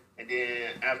better. And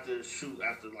then after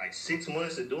like 6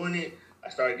 months of doing it, I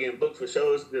started getting booked for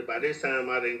shows. But by this time,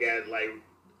 I done got like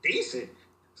decent.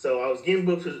 So I was getting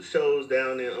booked for shows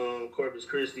down in Corpus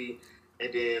Christi.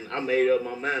 And then I made up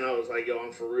my mind. I was like, yo,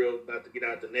 I'm for real about to get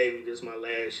out the Navy. This is my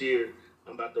last year.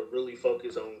 I'm about to really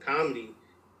focus on comedy.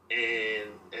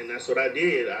 And that's what I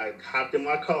did. I hopped in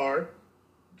my car,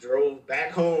 drove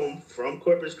back home from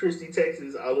Corpus Christi,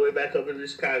 Texas, all the way back up into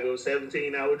Chicago,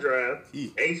 17-hour drive,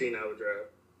 18-hour drive.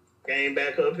 Came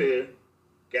back up here,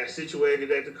 got situated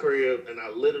at the crib, and I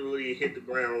literally hit the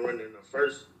ground running. The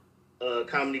first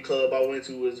comedy club I went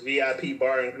to was VIP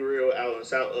Bar and Grill out in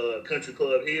South Country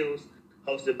Club Hills,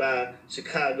 hosted by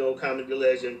Chicago comedy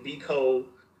legend B. Cole.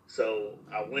 So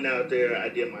I went out there, I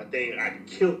did my thing. I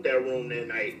killed that room that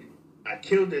night. I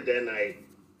killed it that night.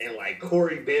 And like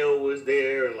Corey Bell was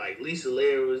there, and like Lisa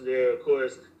Lair was there, of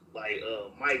course. Like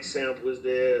Mike Samp was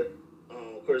there.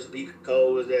 Of course, B.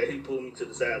 Cole was there. He pulled me to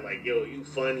the side like, yo, you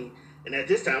funny. And at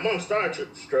this time, I'm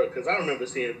starstruck because I remember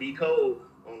seeing B. Cole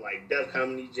on like Def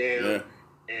Comedy Jam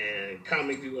and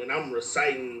Comic View, and I'm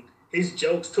reciting his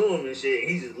jokes to him and shit.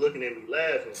 And he's just looking at me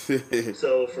laughing.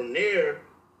 So from there,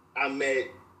 I met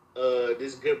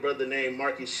this good brother named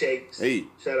Marcus Shakes. Hey.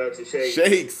 Shout out to Shakes.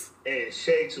 Shakes. And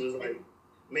Shakes was like,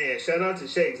 man, shout out to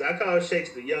Shakes. I call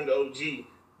Shakes the young OG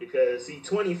because he's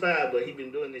 25, but he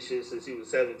been doing this shit since he was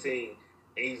 17.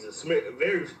 And he's a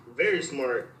very, very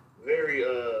smart, very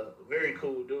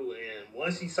cool dude. And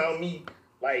once he saw me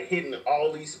like hitting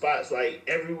all these spots like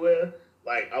everywhere,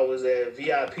 like I was at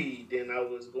VIP, then I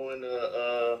was going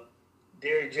to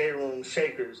Derek J Room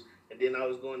Shakers, and then I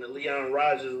was going to Leon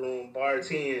Rogers Room Bar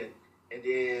 10, and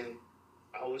then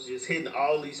I was just hitting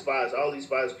all these spots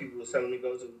people was telling me to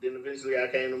go to. Then eventually I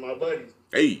came to my buddies.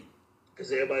 Hey. Because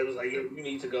everybody was like, yo, you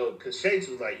need to go. Because Shakes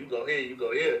was like, you go here, you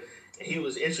go here. And he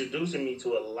was introducing me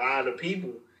to a lot of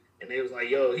people. And they was like,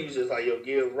 yo, he was just like, yo,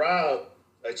 give Rob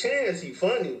a chance. He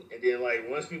funny. And then, like,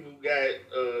 once people got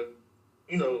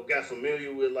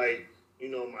familiar with, like,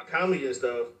 my comedy and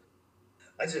stuff,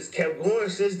 I just kept going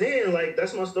since then. Like,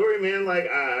 that's my story, man. Like,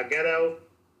 I got out,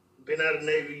 been out of the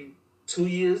Navy 2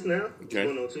 years now. Okay.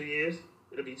 Going on 2 years.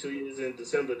 It'll be 2 years in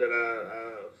December that I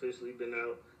officially been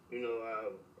out.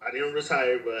 I didn't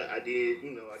retire, but I did,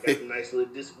 I got a nice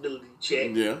little disability check.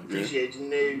 Yeah. Appreciate you,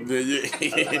 Navy. Yeah.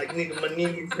 I was like, nigga, my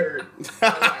knees hurt.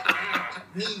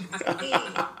 I was like, knees.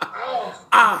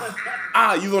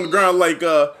 You was on the ground like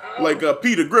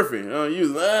Peter Griffin.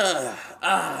 You was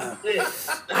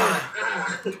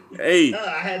Hey.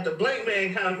 I had the blank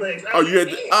man complex. You had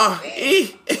the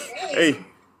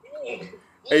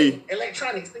Hey.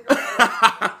 Electronics.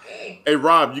 Hey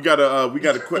Rob, we got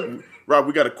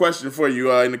a question for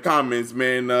you in the comments,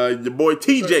 man. Your boy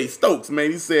TJ Stokes,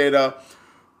 man, he said,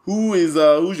 who's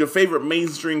your favorite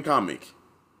mainstream comic?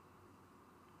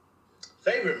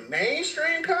 Favorite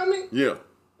mainstream comic? Yeah.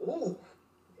 Ooh,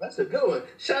 that's a good one.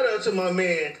 Shout out to my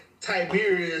man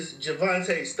Tiberius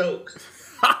Javante Stokes.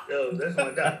 Yo, that's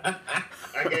my guy.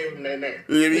 I gave him that name.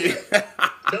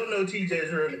 Don't know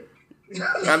TJ's real name.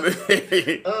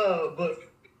 But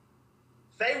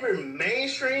favorite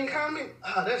mainstream comic?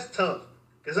 That's tough.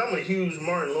 Because I'm a huge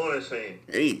Martin Lawrence fan.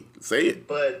 Hey, say it.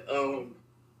 But,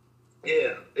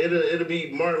 yeah, it'll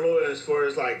be Martin Lawrence for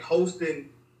his, like, hosting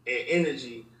and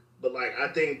energy. But, like, I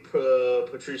think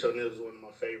Patrice O'Neal is one of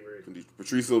my favorite.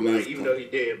 Patrice O'Neal. Like, even though he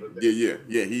dead. But Yeah.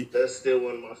 That's still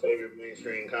one of my favorite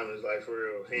mainstream comics, like, for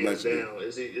real. Hands down.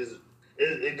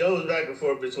 It goes back and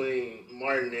forth between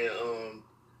Martin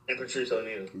and Patrice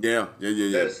O'Neal. Yeah.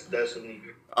 That's for me.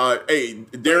 Hey,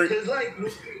 Darren. Because, like,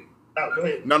 go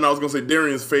ahead. No, I was gonna say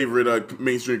Darian's favorite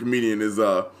mainstream comedian is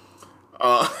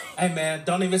Hey man,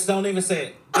 don't even say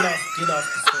it. Get off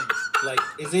the screen. Like,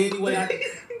 is there any way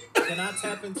can I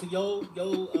tap into your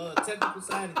technical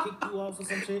side and kick you off or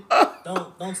some shit?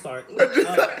 Don't start.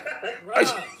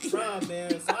 Rob,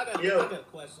 man. So I got a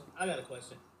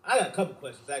question. I got a couple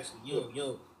questions actually.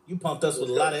 You pumped us with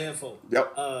a lot of info.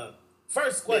 Yep.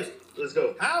 First question. Let's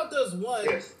go. How does one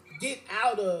get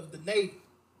out of the Navy?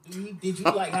 Did you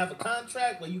like have a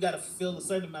contract where you got to fulfill a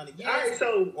certain amount of years? All right,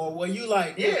 so or were you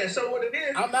like, so what it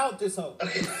is? I'm out this hole. Y'all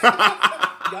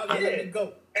gotta let me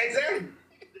go. Exactly.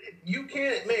 You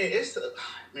can't, man.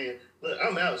 Man. Look,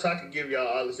 I'm out, so I can give y'all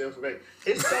all this information.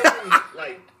 It's so many,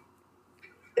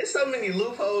 it's so many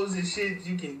loopholes and shit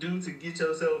you can do to get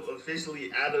yourself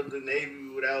officially out of the Navy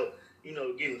without,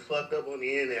 getting fucked up on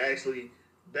the end and actually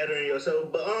bettering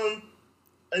yourself. But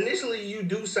initially, you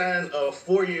do sign a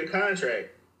 4-year contract,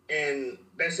 and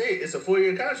that's it. It's a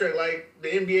 4-year contract, like the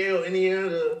NBA or any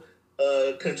other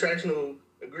contractual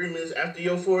agreements. After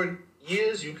your 4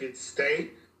 years, you could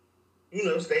stay in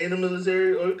the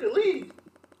military, or you could leave.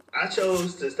 I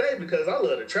chose to stay because I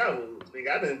love to travel.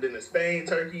 I done been to Spain,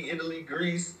 Turkey, Italy,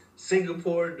 Greece,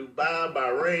 Singapore, Dubai,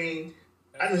 Bahrain.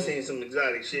 I done seen some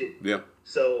exotic shit. Yeah.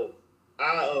 So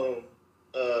I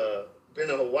been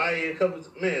to Hawaii a couple.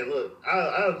 Man, look,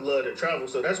 I love to travel,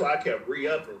 so that's why I kept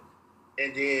re-upping.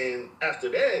 And then after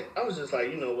that, I was just like,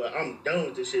 you know what, I'm done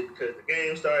with this shit because the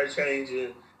game started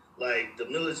changing. Like, the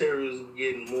military was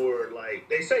getting more, like,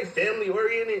 they say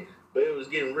family-oriented, but it was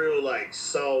getting real, like,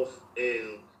 soft,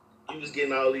 and you was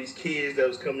getting all these kids that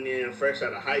was coming in fresh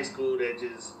out of high school that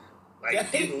just,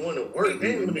 like, didn't want to work.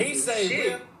 They didn't want to do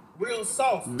shit. Real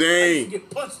soft. Dang. I used to get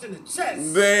punched in the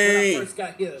chest Dang. when I first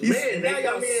got here. Man, now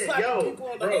y'all slapping people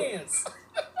on the hands.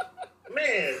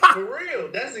 Man, for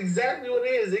real. That's exactly what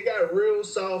it is. It got real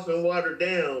soft and watered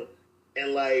down.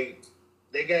 And, like,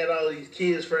 they got all these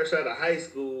kids fresh out of high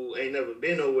school, ain't never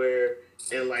been nowhere.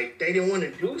 And, like, they didn't want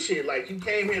to do shit. Like, you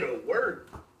came here to work.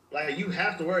 Like, you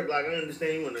have to work. Like, I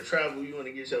understand you want to travel, you want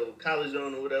to get your college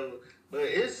on or whatever. But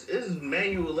it's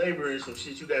manual labor and some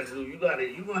shit you got to do. You're going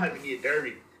to have to get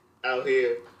dirty out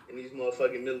here in these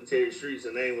motherfucking military streets,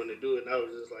 and they ain't want to do it. And I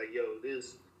was just like, yo,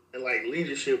 this... And, like,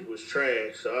 leadership was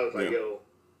trash. So I was like, yo,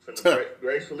 finna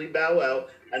gracefully bow out.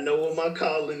 I know what my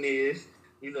calling is.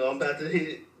 You know, I'm about to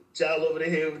hit y'all over the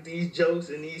head with these jokes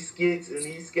and these skits and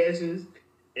these sketches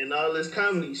and all this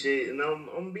comedy shit, and I'm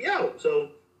going to be out.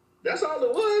 So that's all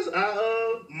it was.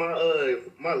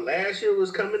 My last year was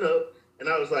coming up, and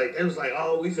I was like, it was like,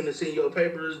 oh, we finna send your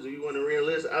papers. Do you want to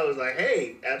re-enlist? I was like,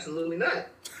 hey, absolutely not.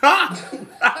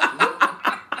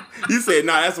 You said,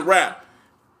 nah, that's a wrap.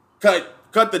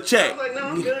 Cut the check. I was like, no,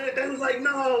 I'm good. They was like,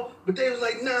 no. But they was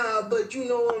like, nah, but you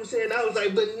know what I'm saying? I was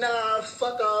like, but nah,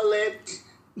 fuck all that.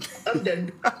 I'm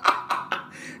done.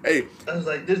 Hey. I was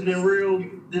like, this been real,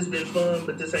 this been fun,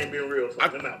 but this ain't been real fun.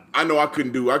 I'm out. I know I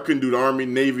couldn't do the Army,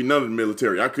 Navy, none of the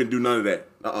military. I couldn't do none of that.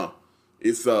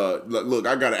 It's, look,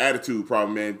 I got an attitude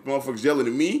problem, man. Motherfuckers yelling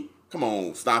at me. Come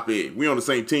on, stop it. We on the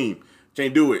same team.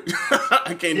 Can't do it.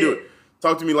 I can't do it.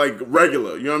 Talk to me like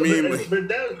regular. You know what I mean? But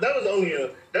that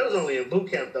was only in boot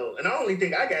camp though, and I only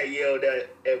think I got yelled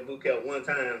at boot camp one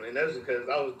time, and that's because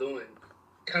I was doing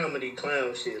comedy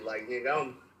clown shit. Like, nigga,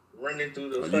 I'm running through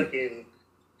the fucking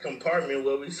compartment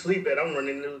where we sleep at. I'm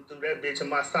running through that bitch in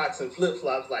my socks and flip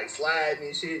flops, like sliding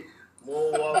and shit,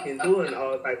 moonwalking, doing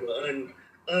all type of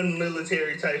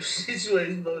unmilitary type shit you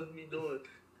ain't supposed to be doing.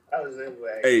 I was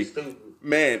anyway stupid.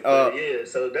 Man, yeah.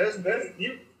 So that's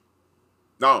you.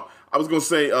 No, I was gonna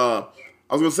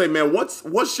say, man,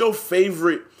 what's your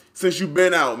favorite, since you've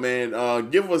been out,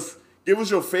 man? Give us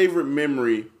your favorite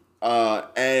memory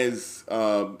as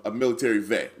a military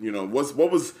vet. You know, what's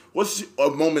a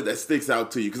moment that sticks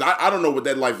out to you? Because I don't know what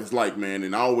that life is like, man,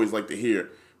 and I always like to hear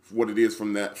what it is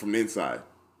from the inside.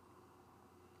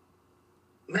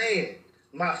 Man,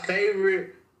 my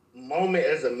favorite moment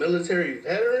as a military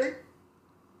veteran,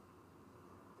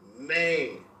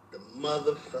 man, the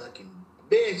motherfucking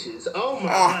benches. Oh my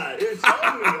God. It's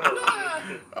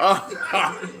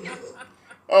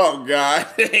Oh God.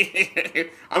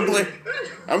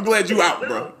 I'm glad you out,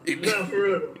 bro. No, for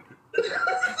real.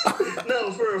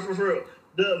 No, for real.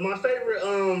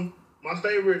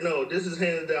 This is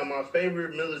hands down my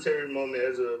favorite military moment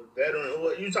as a veteran.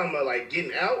 What you talking about, like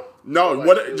getting out? No,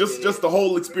 like just the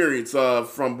whole experience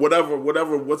from whatever,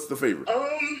 what's the favorite?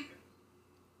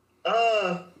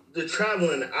 The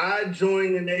traveling. I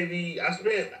joined the Navy. I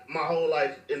spent my whole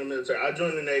life in the military. I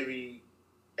joined the Navy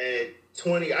at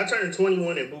 20. I turned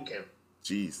 21 in boot camp.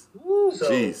 Jeez.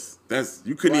 So, jeez.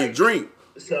 You couldn't even drink.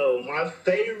 So my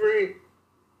favorite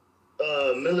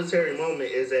military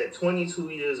moment is at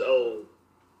 22 years old.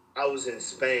 I was in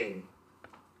Spain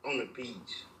on the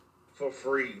beach for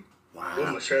free. Wow. With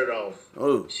my shirt off.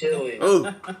 Oh. Chilling.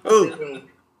 Oh.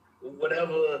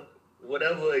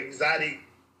 Whatever exotic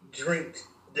drink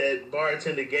that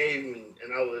bartender gave me,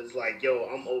 and I was like, yo,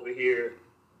 I'm over here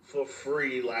for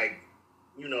free. Like,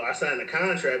 you know, I signed a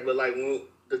contract, but like,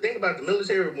 the thing about the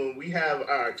military, when we have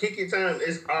our kick it time,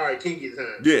 it's our kick it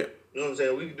time. Yeah. You know what I'm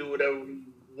saying? We can do whatever we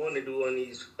want to do on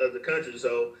these other countries.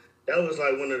 So that was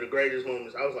like one of the greatest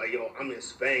moments. I was like, yo, I'm in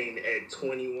Spain at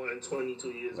 21, 22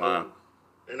 years old,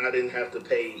 and I didn't have to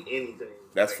pay anything.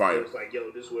 That's fine. It was like,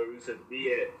 yo, this is where we finna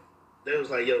be at. They was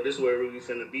like, yo, this is where we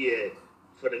finna be at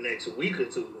for the next week or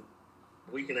two,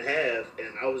 week and a half,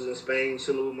 and I was in Spain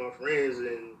chilling with my friends,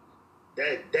 and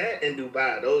that and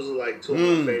Dubai, those are like two of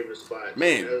my favorite spots.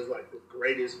 Man, that was like the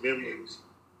greatest memories.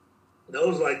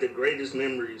 Those like the greatest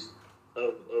memories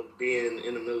of being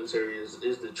in the military is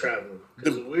the traveling,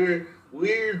 because we're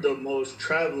the most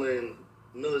traveling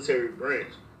military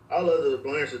branch. All other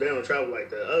branches, they don't travel like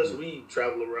that. Us, we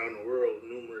travel around the world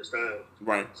numerous times.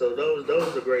 Right. So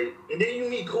those are great. And then you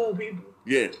meet cool people.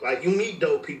 Yeah. Like, you meet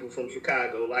dope people from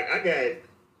Chicago. Like, I got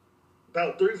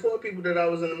about 3-4 people that I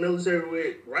was in the military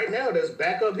with right now that's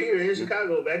back up here in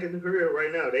Chicago, back in the career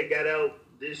right now. They got out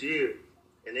this year.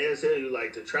 And they'll tell you,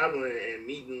 like, the traveling and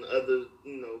meeting other,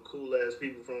 you know, cool-ass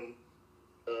people from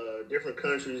different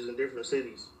countries and different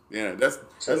cities. Yeah, that's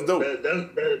dope.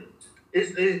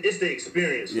 It's the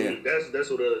experience for me. That's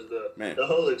what it is. The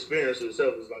whole experience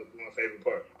itself is like my favorite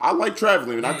part. I like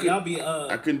traveling, and I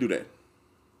couldn't do that.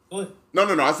 Go ahead. No.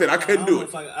 I said I couldn't do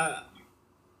it. I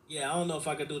don't know if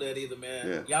I could do that either,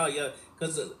 man. Y'all,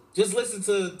 because just listen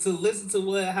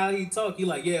to how he talk. He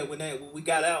like, when we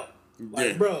got out. Like,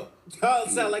 Yeah. bro, y'all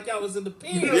sound like y'all was in the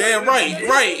pit. Yeah,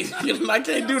 right. I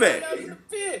can't do that. Y'all was in the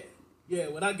pit. Yeah,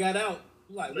 when I got out,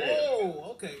 I'm like,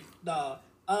 whoa, okay, nah.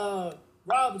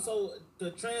 Rob, so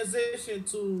the transition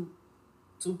to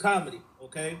comedy,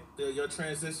 okay? Your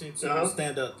transition to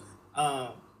stand up.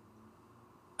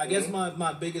 I guess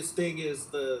my biggest thing is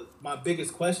my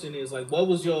biggest question is like, what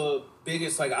was your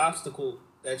biggest like obstacle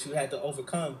that you had to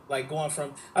overcome? Like going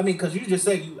from, I mean, because you just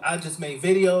said I just made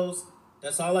videos.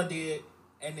 That's all I did,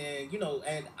 and then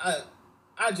and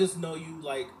I just know you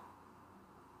like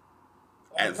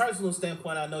on a personal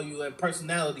standpoint. I know you and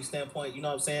personality standpoint. You know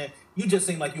what I'm saying? You just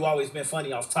seem like you always been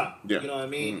funny off top. Yeah. You know what I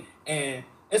mean? And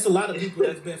it's a lot of people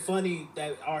that's been funny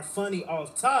that are funny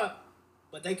off top.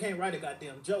 But they can't write a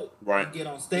goddamn joke. Right. And get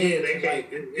on stage. Yeah, they can't.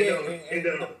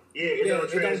 It don't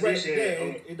transition.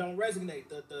 It don't resonate.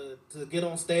 To get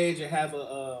on stage and have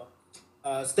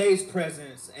a stage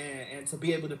presence and to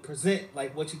be able to present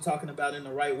like what you're talking about in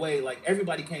the right way. Like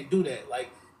everybody can't do that. Like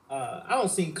I don't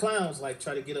see clowns like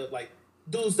try to get up like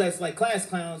dudes that's like class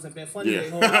clowns and been funny their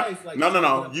whole life. Like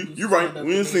no. You right.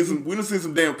 We didn't see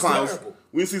some damn clowns. Terrible.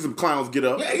 We didn't see some clowns get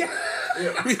up. Yeah.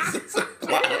 We didn't see some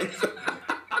clowns.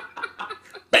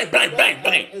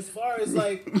 Bang. As far as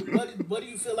like, what do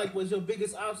you feel like was your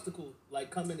biggest obstacle,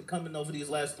 like coming over these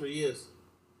last 3 years?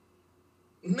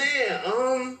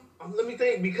 Man, let me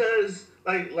think, because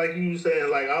like you said,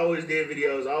 like I always did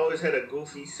videos. I always had a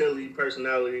goofy, silly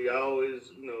personality. I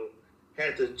always,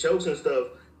 had the jokes and stuff.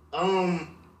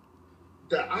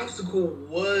 The obstacle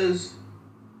was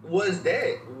what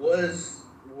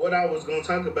I was gonna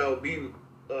talk about. Be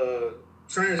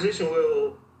transition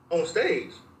well on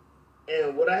stage.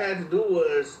 And what I had to do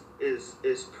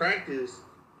is practice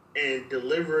and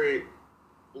deliver it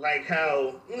like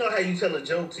how you tell a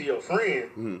joke to your friend,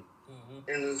 and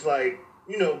it's like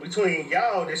between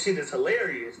y'all this shit is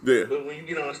hilarious. Yeah. But when you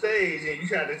get on stage and you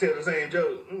try to tell the same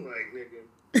joke, I'm like, nigga,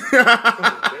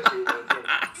 that shit wasn't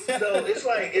funny. So it's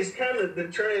like it's kind of the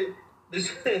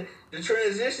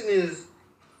transition is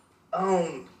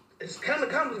it's kind of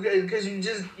complicated because you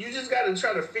just got to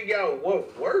try to figure out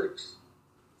what works.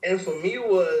 And for me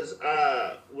was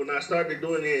when I started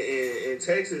doing it in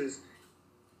Texas,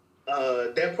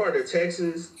 that part of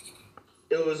Texas,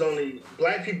 it was only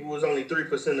black people was only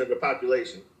 3% of the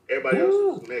population. Everybody else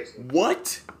was Mexican.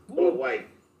 What? Or white.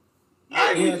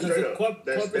 Yeah, because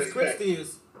Corpus Christi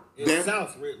is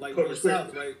south, like we're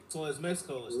south, right towards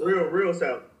Mexico and stuff. Real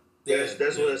south.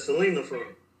 That's where Selena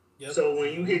from. Yep. So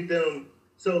when you hit them,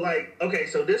 so like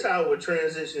so this how I would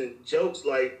transition jokes,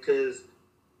 like because.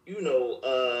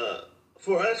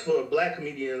 For us, for black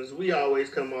comedians, we always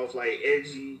come off like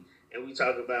edgy, and we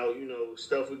talk about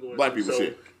stuff we going black through. people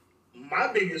shit.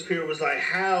 My biggest fear was like,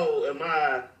 how am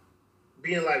I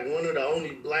being like one of the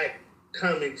only black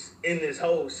comics in this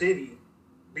whole city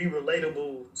be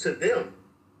relatable to them?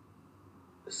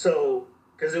 So,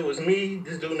 because it was me,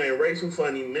 this dude named Rachel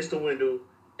Funny, Mr. Wendell,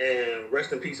 and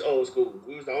rest in peace, Old School.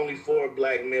 We was the only 4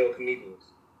 black male comedians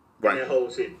in that whole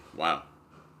city. Wow.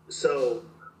 So.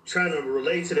 Trying to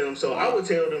relate to them, so I would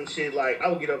tell them shit like I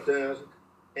would get up there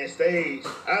and stage.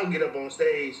 I would get up on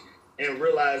stage and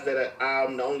realize that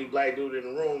I'm the only black dude in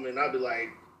the room, and I'd be like,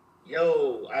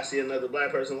 "Yo," I see another black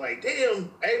person like,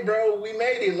 "Damn, hey bro, we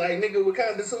made it!" Like nigga,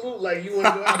 Wakanda salute. Like you want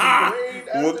to go out the parade?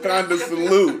 Wakanda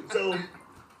salute. So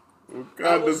Wakanda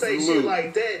I would say salute. shit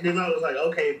like that. Then I was like,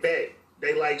 okay, bet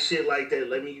they like shit like that.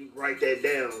 Let me write that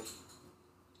down.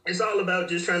 It's all about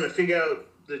just trying to figure out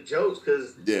the jokes,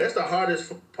 because that's the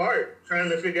hardest part, trying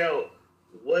to figure out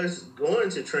what's going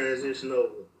to transition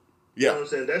over. You know what I'm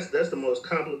saying? That's the most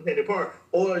complicated part.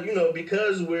 Or,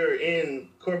 because we're in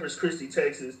Corpus Christi,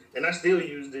 Texas, and I still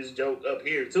use this joke up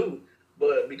here too,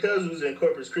 but because we was in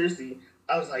Corpus Christi,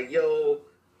 I was like, yo,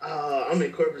 I'm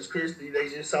in Corpus Christi. They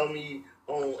just saw me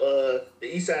on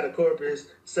the east side of Corpus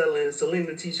selling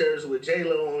Selena t-shirts with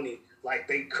J-Lo on it. Like,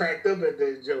 they cracked up at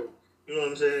that joke. You know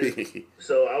what I'm saying?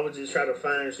 So I would just try to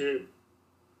find shit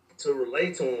to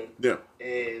relate to them. Yeah.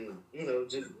 And,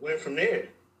 just went from there.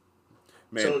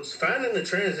 Man. So finding the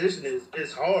transition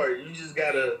is hard. You just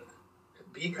got to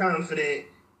be confident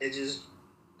and just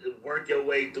work your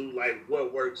way through, like,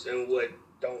 what works and what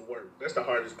don't work. That's the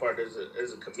hardest part as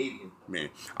a comedian. Man,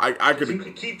 I could... You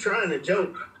can keep trying to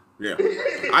joke. Yeah.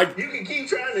 You can keep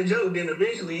trying to joke, then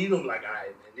eventually you're going to be like, all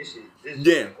right, man, this shit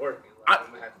ain't working. Like, I'm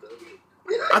going to have to...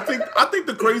 I think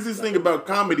the craziest thing about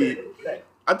comedy,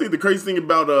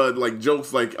 like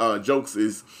jokes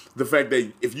is the fact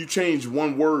that if you change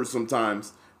one word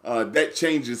sometimes, that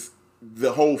changes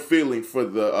the whole feeling for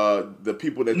the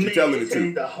people that you're telling it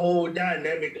to. The whole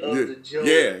dynamic of the joke.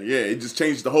 Yeah, it just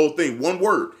changed the whole thing. One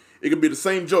word. It could be the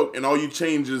same joke, and all you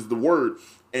change is the word,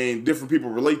 and different people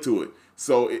relate to it.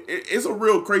 So it's a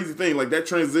real crazy thing, like that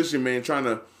transition, man. Trying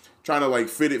to like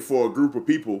fit it for a group of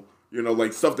people,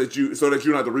 like stuff so that you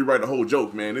don't have to rewrite the whole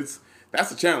joke, man.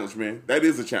 That's a challenge, man. That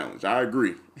is a challenge. I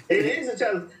agree. It is a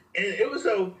challenge, and it was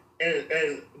so.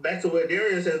 And back to what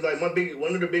Darian says, like one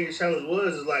of the biggest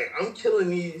challenges is like I'm killing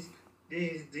these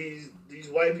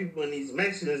white people and these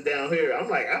Mexicans down here. I'm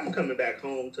like, I'm coming back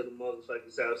home to the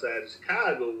motherfucking south side of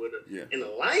Chicago in the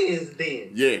Lions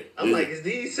Den. Yeah. I'm like, is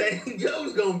these same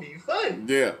jokes gonna be fun?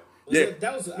 Yeah. Yeah.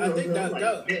 That was I think that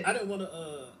I didn't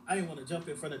want to jump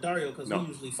in front of Dario because we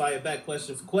usually fire back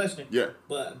question for question. Yeah.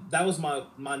 But that was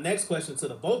my next question to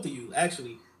the both of you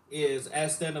actually is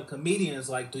as stand-up comedians,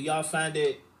 like, do y'all find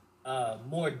it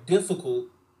more difficult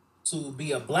to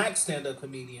be a black stand-up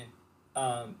comedian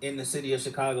in the city of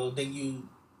Chicago than you,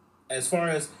 as far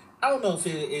as, I don't know if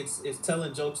it's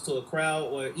telling jokes to a crowd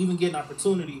or even getting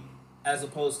opportunity as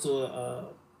opposed to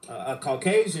a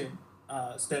Caucasian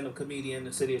stand-up comedian in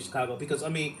the city of Chicago? Because, I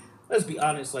mean, let's be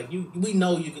honest, like, we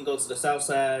know you can go to the south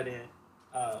side and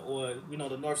or,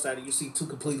 the north side and you see two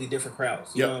completely different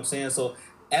crowds. You know what I'm saying? So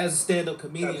as a stand-up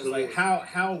comedian, Absolutely. like,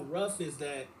 how rough is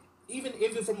that? Even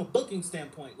from a booking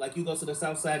standpoint, like you go to the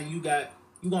south side and you're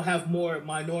gonna have more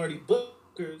minority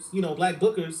bookers, black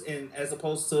bookers, and as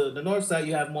opposed to the north side,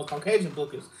 you have more Caucasian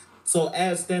bookers. So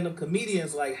as stand-up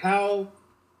comedians, like, how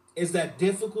is that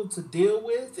difficult to deal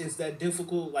with? Is that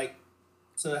difficult, like,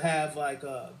 to have like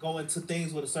go into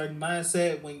things with a certain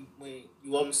mindset when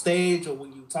you on the stage or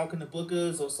when you talking to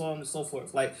bookers or so on and so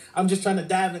forth? Like, I'm just trying to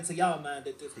dive into y'all mind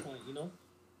at this point,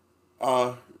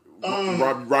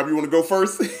 Rob, you want to go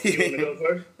first? You want to go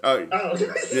first?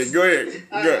 Yeah, go ahead.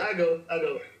 I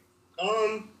go.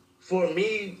 For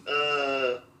me,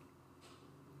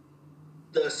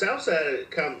 the Southside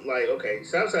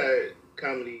Southside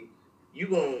comedy, you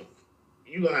gonna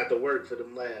have to work for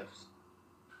them laughs.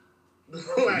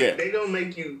 They gonna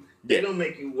make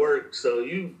you work. So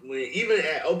even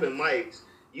at open mics,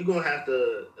 you gonna have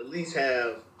to at least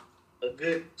have a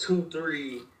good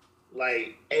 2-3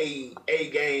 like a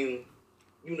game,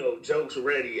 jokes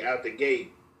ready out the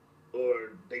gate,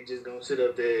 or they just gonna sit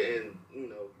up there and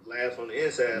laugh on the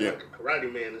inside like a Karate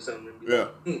Man or something. Yeah.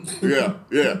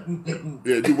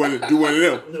 Do one of them.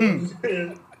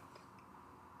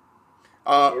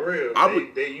 For real,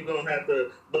 you gonna have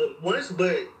to. But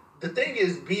the thing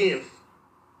is,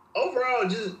 overall,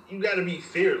 just you got to be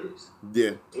fearless.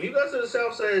 Yeah. When you go to the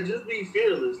South Side, just be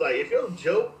fearless. Like, if your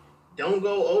joke don't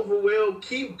go over well,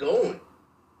 keep going.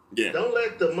 Yeah. Don't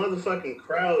let the motherfucking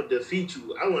crowd defeat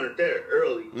you. I learned that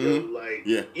early. Mm-hmm. Like,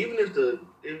 even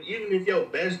if your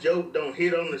best joke don't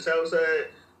hit on the South Side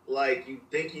like you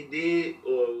think you did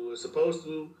or was supposed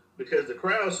to, because the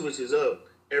crowd switches up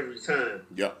every time.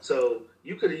 Yeah. So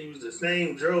you could have used the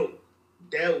same joke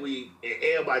that week and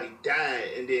everybody died,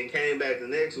 and then came back the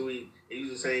next week and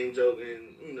used the same joke,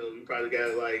 and you probably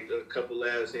got like a couple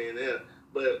laughs here and there.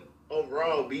 But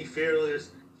overall, be fearless,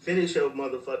 finish your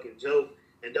motherfucking joke,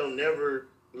 and don't never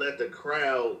let the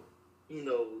crowd,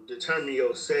 determine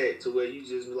your set to where you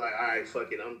just be like, all right,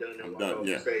 fuck it, I'm done and walk off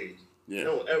the stage. Yeah.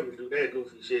 Don't ever do that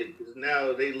goofy shit, because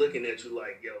now they looking at you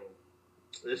like, yo,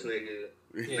 this nigga,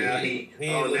 he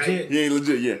ain't legit. He ain't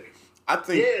legit, yeah. I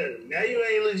think. Yeah, now you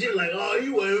ain't legit. Like, oh,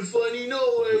 you ain't funny, no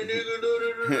way,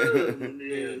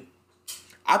 nigga.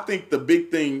 I think the big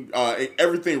thing,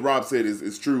 everything Rob said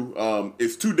is true.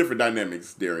 It's two different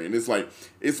dynamics, Darian. It's like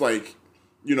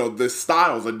the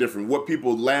styles are different. What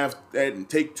people laugh at and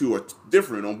take to are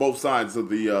different on both sides of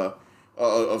the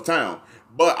of town.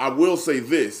 But I will say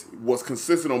this: what's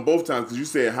consistent on both times, because you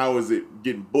said how is it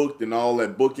getting booked and all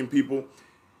that booking people.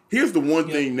 Here's the one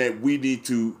thing that we need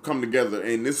to come together,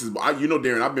 and this is,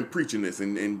 Darren, I've been preaching this,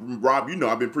 and Rob,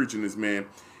 I've been preaching this, man.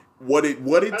 What it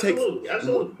Absolutely.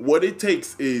 What it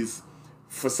takes is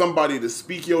for somebody to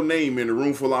speak your name in a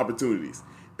room full of opportunities.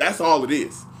 That's all it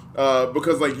is.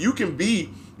 Because like you can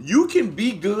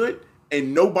be good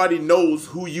and nobody knows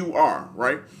who you are,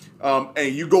 right?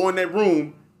 And you go in that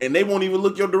room and they won't even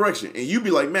look your direction, and you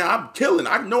be like, man, I'm killing.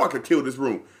 I know I could kill this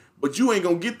room, but you ain't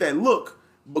gonna get that look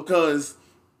because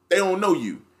they don't know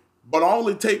you. But all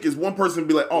it takes is one person to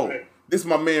be like, oh, this is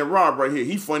my man Rob right here.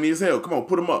 He funny as hell. Come on,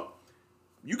 put him up.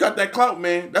 You got that clout,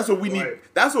 man. That's what we need.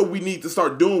 That's what we need to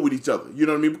start doing with each other. You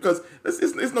know what I mean? Because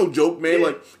it's no joke, man. Yeah.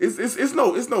 Like it's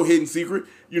no hidden secret.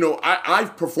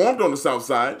 I've performed on the South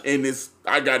Side, and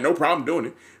I got no problem doing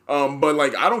it. But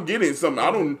like I don't get in something.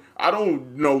 I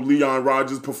don't know Leon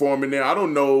Rogers performing there. I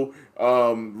don't know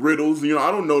Riddles.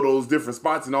 I don't know those different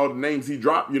spots and all the names he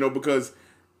dropped. Because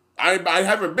I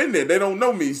haven't been there. They don't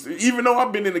know me. Even though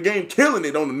I've been in the game killing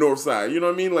it on the north side. You know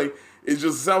what I mean? Like, it's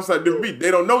just south side different beat.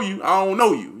 They don't know you. I don't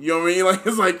know you. You know what I mean? Like,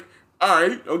 it's like, all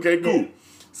right, okay, cool.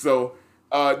 So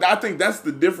I think that's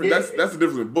the difference. That's the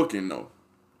difference in booking, though.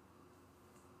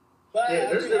 But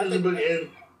there's difference in booking.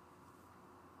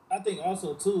 I think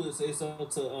also too is it's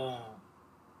up to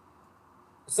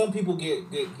some people get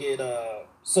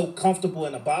so comfortable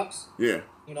in a box. Yeah.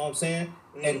 You know what I'm saying?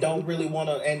 And don't really want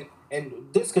to and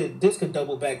this could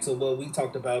double back to what we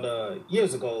talked about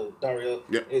years ago, Dario.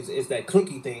 Yeah. Is that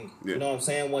clicky thing. Yeah. You know what I'm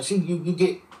saying? Once you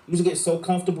get so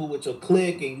comfortable with your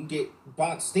click and you get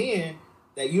boxed in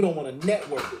that you don't want to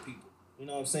network with people. You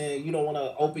know what I'm saying? You don't want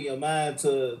to open your mind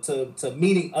to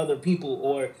meeting other people,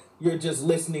 or you're just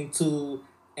listening to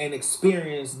an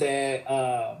experience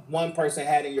that one person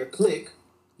had in your clique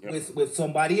with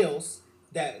somebody else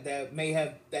that may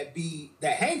have that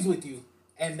hangs with you,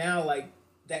 and now like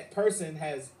that person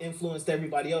has influenced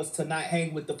everybody else to not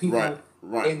hang with the people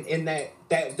in that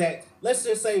let's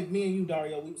just say me and you,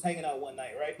 Dario, we was hanging out one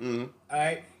night, right? Mm-hmm. All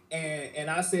right, and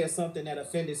I said something that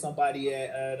offended somebody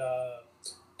at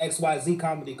XYZ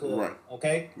Comedy Club. Right.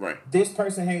 Okay? Right. This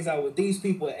person hangs out with these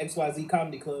people at XYZ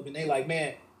Comedy Club, and they like,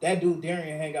 man, that dude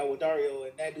Darian hang out with Dario,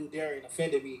 and that dude Darian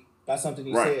offended me by something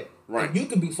he said. Right. And you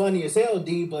can be funny as hell,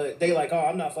 D, but they like, oh,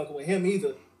 I'm not fucking with him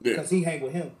either because he hang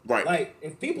with him. Right. Like,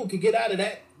 if people could get out of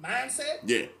that mindset,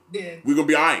 then we're gonna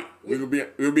be all right. We'll be all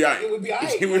right. It would be all right. We'll be all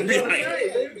right.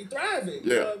 It'd be thriving.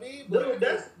 Yeah. You know what I mean? But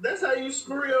That's how you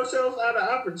screw yourself out of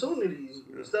opportunities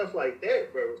and stuff like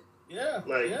that, bro. Yeah.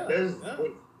 Like that's.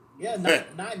 Yeah,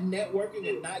 not networking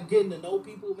and not getting to know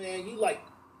people, man.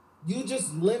 You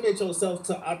just limit yourself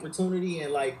to opportunity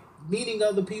and like meeting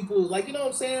other people. Like, you know what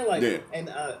I'm saying? Like, and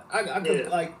I could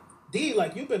like D,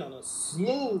 like you've been on a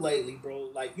slew lately,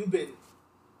 bro. Like you've been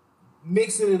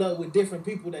mixing it up with different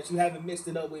people that you haven't mixed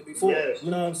it up with before. Yes. You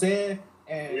know what I'm saying?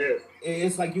 And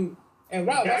it's like you and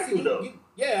Rob, I see you.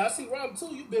 I see Rob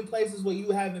too. You've been places where you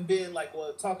haven't been, like,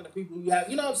 or talking to people you have.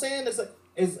 You know what I'm saying?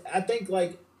 It's I think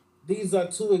like. These are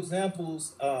two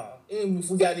examples, and if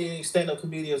we got any stand-up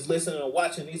comedians listening or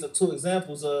watching, these are two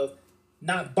examples of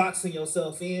not boxing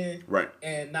yourself in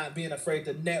and not being afraid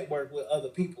to network with other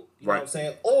people. You know what I'm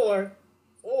saying? Or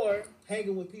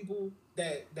hanging with people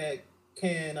that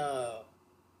can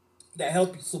that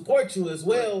help support you as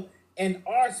well and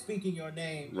are speaking your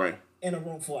name in a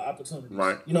room for opportunities.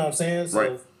 Right. You know what I'm saying?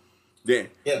 So yeah.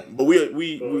 But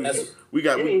we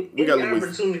got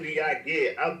opportunity I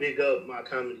get, I big up my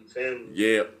comedy family.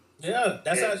 Yeah,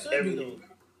 that's how it should be though.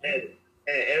 At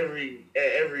every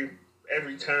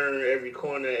turn, every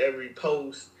corner, every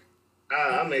post,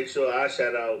 I make sure I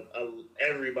shout out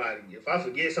everybody. If I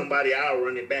forget somebody, I'll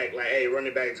run it back. Like, hey, run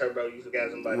it back, Turbo. You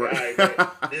forgot somebody. All right,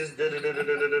 this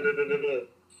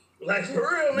like for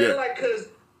real, man. Like, cause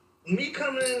me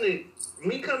coming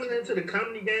into the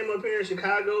comedy game up here in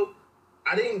Chicago,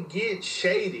 I didn't get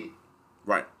shaded.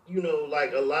 Right. You know,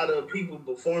 like a lot of people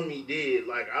before me did.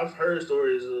 Like, I've heard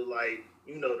stories of, like,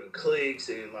 you know, the cliques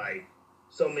and, like,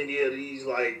 so many of these,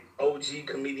 like, OG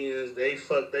comedians, they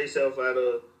fuck themselves out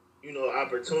of, you know,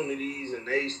 opportunities, and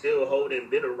they still holding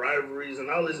bitter rivalries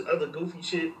and all this other goofy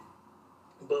shit.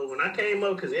 But when I came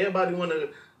up, because everybody want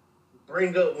to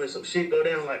bring up when some shit go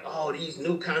down, like, oh, these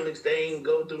new comics, they ain't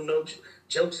go through no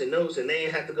jokes and notes, and they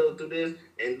ain't have to go through this,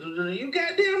 and you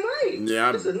goddamn right.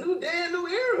 Yeah, it's a new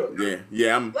era.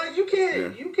 Yeah. I'm like, you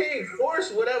can't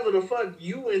force whatever the fuck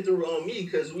you went through on me,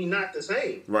 because we not the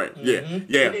same. Right.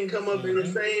 Mm-hmm. Yeah. We didn't come up in the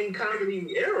same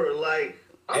comedy era. Like,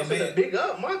 I'm gonna big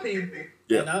up my people.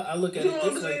 Yeah. And I look at it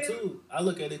this way too. I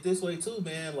look at it this way too,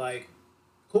 man. Like,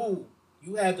 cool,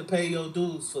 you had to pay your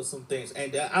dues for some things,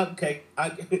 and I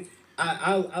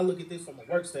look at this from a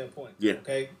work standpoint. Yeah.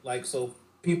 Okay. Like, so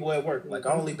people at work. Like,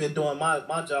 I only been doing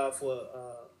my job for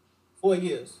 4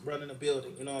 years, running a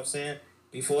building. You know what I'm saying?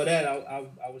 Before that,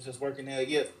 I was just working there a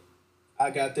year. I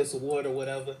got this award or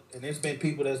whatever, and there's been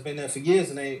people that's been there for years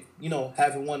and they, you know,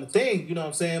 haven't won a thing. You know what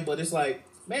I'm saying? But it's like,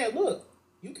 man, look,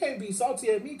 you can't be salty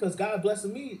at me because God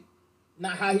blessing me,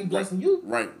 not how He blessing you.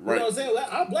 Right. You know what I'm saying? Well,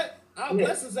 our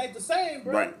blessings ain't the same,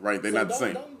 bro. Right. They're not the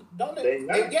same.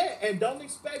 And don't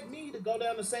expect me to go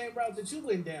down the same route that you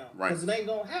went down, because it ain't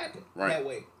gonna happen that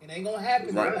way. It ain't gonna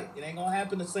happen that way. It ain't gonna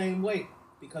happen the same way,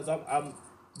 because I'm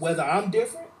whether I'm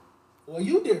different or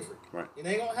you different. Right. It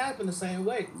ain't gonna happen the same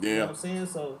way. Yeah. You know what I'm saying?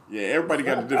 So everybody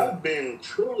got a different.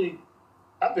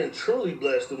 I've been truly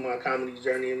blessed through my comedy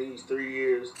journey in these 3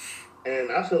 years,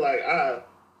 and I feel like I've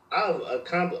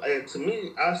accomplished. And to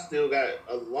me, I still got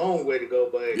a long way to go.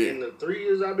 But in the 3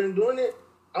 years I've been doing it,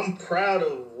 I'm proud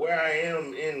of where I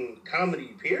am in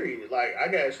comedy, period. Like, I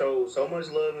got showed so much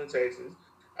love in Texas.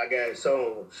 I got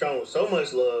shown so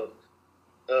much love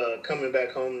coming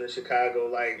back home to Chicago.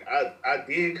 Like I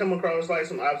did come across like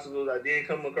some obstacles. I did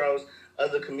come across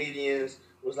other comedians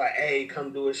was like, hey,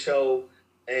 come do a show.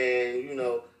 And,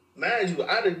 mind you,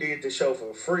 I done did the show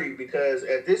for free because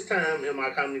at this time in my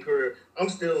comedy career, I'm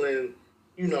still in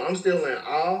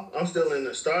awe. I'm still in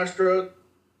the starstruck,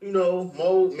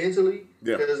 mode mentally.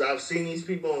 Yeah. Because I've seen these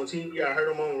people on TV. I heard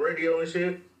them on radio and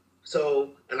shit.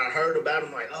 So, and I heard about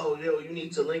them like, oh, yo, you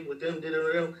need to link with them,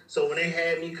 So when they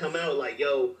had me come out, like,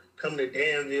 yo, come to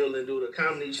Danville and do the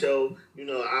comedy show,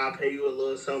 I'll pay you a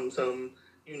little something,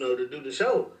 to do the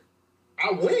show.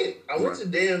 I went to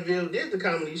Danville, did the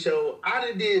comedy show.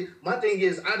 My thing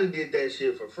is, I did that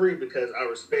shit for free because I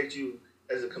respect you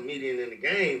as a comedian in the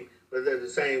game. But at the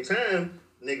same time,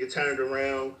 nigga turned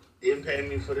around, didn't pay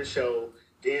me for the show,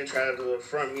 then tried to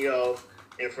front me off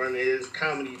in front of his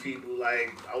comedy people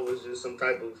like I was just some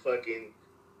type of fucking,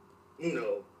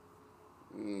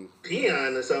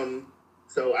 peon or something.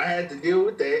 So I had to deal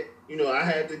with that.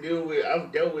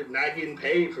 I've dealt with not getting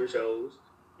paid for shows.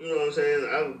 You know what I'm saying?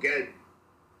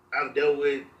 I've dealt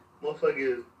with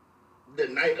motherfuckers the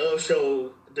night of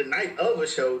a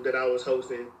show that I was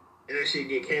hosting and that shit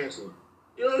get canceled.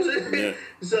 You know what I'm saying? Yeah.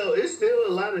 So it's still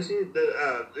a lot of shit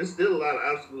it's still a lot of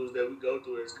obstacles that we go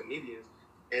through as comedians.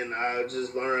 And I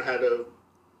just learned how to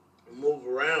move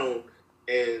around,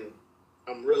 and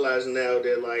I'm realizing now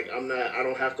that like I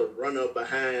don't have to run up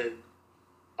behind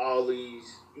all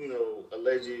these,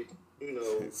 alleged,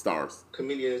 stars,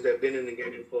 comedians that been in the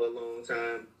game for a long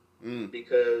time.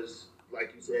 Because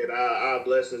like you said, our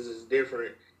blessings is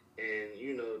different, and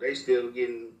they still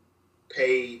getting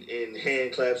paid in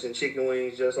hand claps and chicken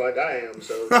wings just like I am.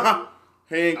 So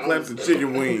hand claps and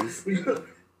chicken wings.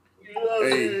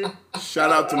 Hey, saying?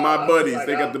 shout out to my buddies. Like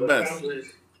they got the best.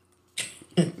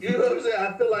 You know what I'm saying?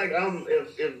 I feel like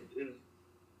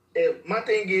if my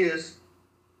thing is,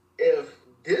 if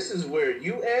this is where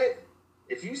you at,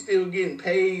 if you still getting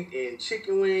paid in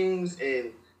chicken wings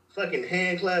and fucking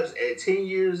hand claps at 10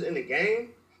 years in the game,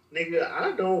 nigga,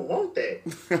 I don't want that.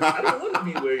 I don't want to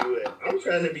be where you at. I'm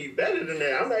trying to be better than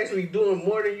that. I'm actually doing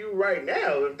more than you right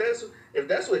now. If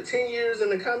that's what 10 years in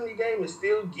the comedy game is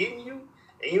still getting you,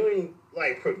 and you ain't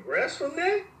like progress from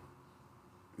that.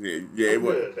 Yeah, it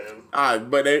was. All right,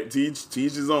 but teach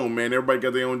his own, man. Everybody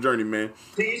got their own journey, man.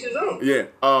 Teach his own. Yeah.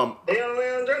 They on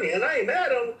their own journey, and I ain't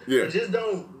mad on them. Yeah. Just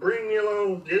don't bring me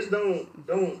along. Just don't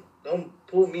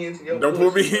pull me into your. Don't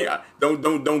pull me.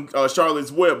 Don't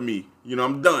Charlotte's Web me.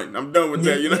 I'm done. I'm done with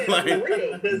that. For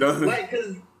real.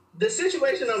 Because the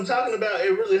situation I'm talking about,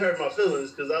 it really hurt my feelings.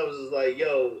 Because I was just like,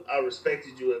 yo, I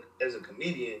respected you as a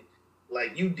comedian.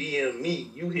 Like, you DM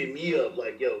me, you hit me up,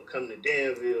 like, yo, come to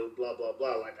Danville, blah, blah,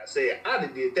 blah. Like I said, I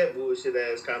did that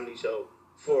bullshit-ass comedy show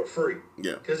for free.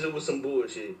 Yeah. Because it was some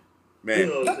bullshit. Man. You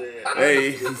know what I'm saying? Hey.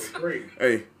 I did it for free.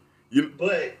 Hey.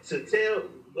 But to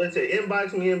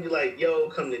inbox me and be like, yo,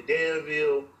 come to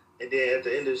Danville, and then at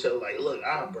the end of the show, like, look,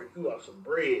 I'll break you off some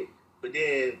bread. But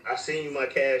then I send you my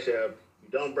cash app, you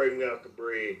don't break me off the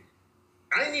bread.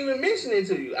 I ain't even mention it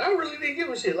to you. I really didn't give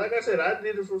a shit. Like I said, I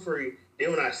did it for free.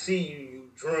 Then when I see you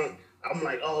drunk, I'm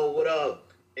like, oh, what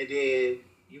up? And then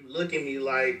you look at me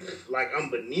like I'm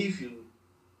beneath you.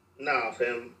 Nah,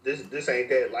 fam, this ain't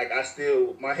that. Like,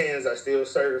 my hands are still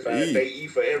certified. They eat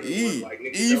for everyone. Like,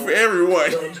 nigga, eat for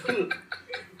everyone.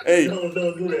 Hey, don't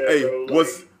do that, hey, bro.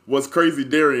 what's crazy,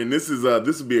 Darian? This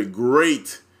would be a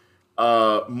great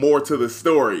more to the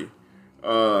story.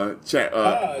 Yes.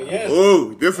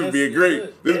 Oh, this would be a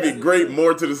great. This would be a great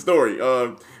more to the story.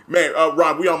 Man,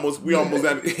 Rob, we almost we almost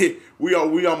gonna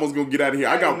get out of here.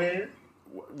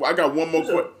 I got one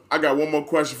more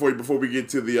question for you before we get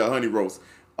to the honey roast.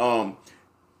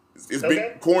 It's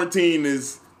been quarantine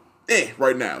is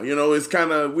right now. It's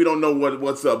kind of, we don't know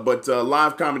what's up, but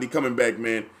live comedy coming back,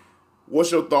 man.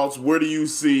 What's your thoughts? Where do you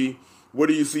see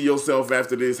yourself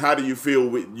after this? How do you feel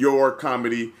with your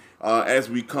comedy as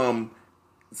we come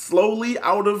slowly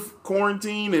out of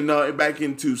quarantine and back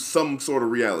into some sort of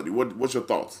reality? What's your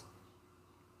thoughts?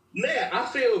 Man, I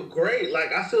feel great.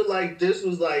 Like, I feel like this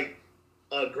was like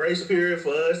a grace period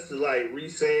for us to like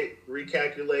reset,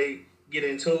 recalculate, get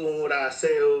in tune with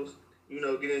ourselves, get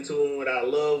in tune with our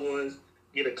loved ones,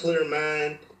 get a clear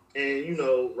mind, and,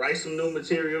 write some new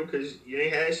material because you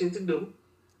ain't had shit to do.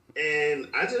 And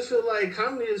I just feel like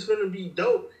comedy is gonna be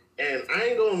dope. And I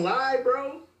ain't gonna lie,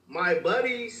 bro, my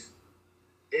buddies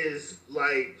is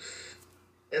like,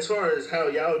 as far as how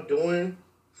y'all doing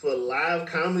for live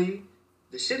comedy,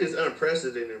 the shit is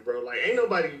unprecedented, bro. Like, ain't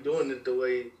nobody doing it the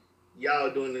way y'all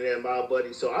doing it at my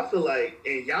buddy. So I feel like,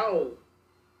 and y'all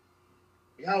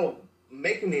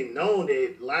making it known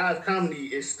that live comedy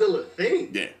is still a thing.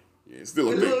 Yeah, it's still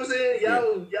a You thing. know what I'm saying?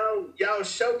 Y'all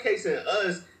showcasing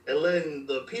us and letting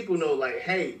the people know, like,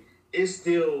 hey, it's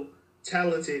still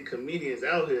talented comedians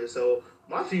out here. So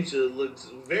my future looks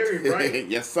very bright.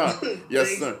 Yes, sir.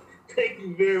 Yes, sir. Thank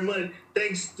you very much.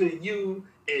 Thanks to you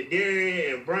and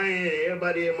Darren and Brian and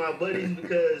everybody and my buddies,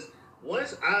 because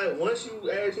once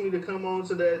you asked me to come on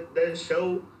to that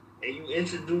show and you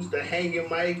introduced the hanging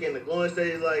mic and the glowing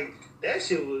stage, like, that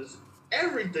shit was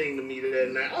everything to me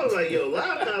that night. I was like, yo,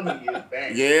 live comedy is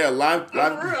back. Yeah, live. For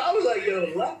real. I was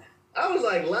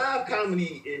like, yo, live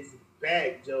comedy is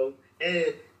back, Joe.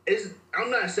 And I'm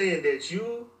not saying that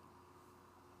you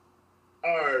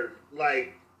are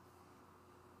like,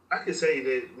 I could say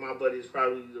that my buddy is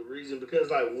probably the reason, because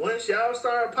like once y'all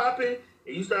start popping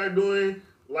and you start doing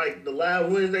like the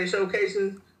live Wednesday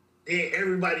showcases, then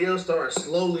everybody else starts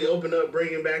slowly open up,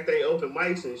 bringing back their open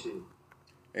mics and shit.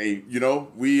 Hey, you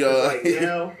know, we like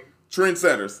now,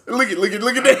 trendsetters. Look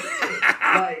at that.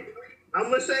 Like, I'm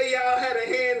gonna say y'all had a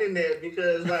hand in that,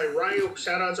 because like Ryan,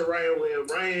 shout out to Ryan Webb.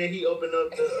 Ryan, he opened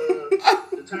up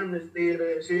the Terminus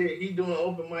Theater and shit. He doing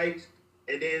open mics,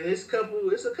 and then it's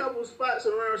a couple spots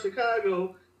around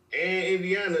Chicago and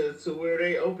Indiana to where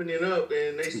they opening up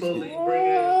and they slowly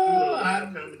bringing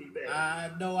live comedy back.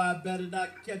 I know I better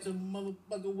not catch a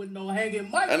motherfucker with no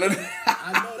hanging mic. I know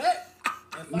that.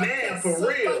 Man, for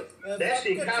real. That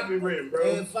shit copywritten, bro.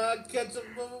 If I catch a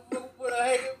motherfucker with a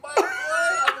hanging mic, boy,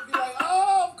 I'm gonna be like,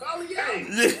 oh, I'm calling you out.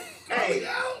 Hey,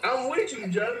 I'm with you,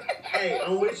 Joe. Hey,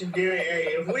 I'm with you, Gary.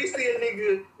 Hey, if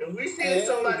we see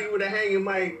somebody with a hanging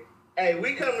mic, hey,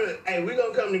 we gonna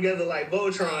come together like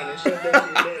Voltron and shut that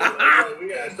shit down. Like, we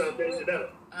gotta stop that shit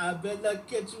up. I better not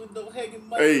catch you with no hanging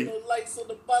mic, Hey, no lights on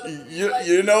the bottom.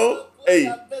 You know, hey.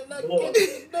 I better not catch you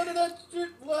with none of that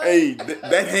shit, boy. Hey,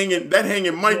 that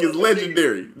hanging mic is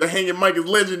legendary. The hanging mic is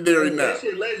legendary now. That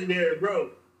shit legendary, bro.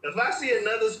 If I see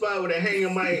another spot with a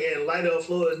hanging mic and light up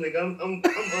floors, nigga, I'm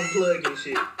unplugging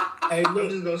shit. Hey, look, I'm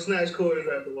just gonna snatch quarters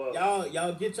out the wall.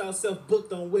 Y'all get yourself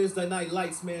booked on Wednesday night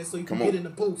lights, man, so you can get in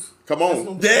the booth. Come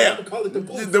on. Yeah. Call it the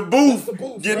booth. The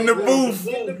booth. Get in the right? booth.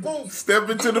 Get in the booth. Step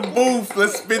into the booth.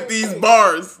 Let's spit these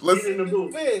bars. Let's. Get in the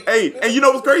booth. Hey, and you know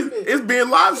what's crazy? It's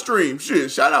being live streamed. Shit,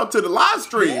 shout out to the live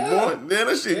stream, boy. Man,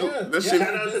 that shit. Shout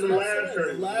out to the live stream.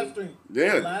 The live stream.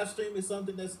 Yeah. The live stream is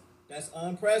something that's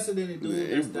unprecedented,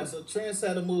 dude. That's a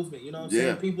trendsetter movement. You know what I'm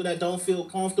saying? People that don't feel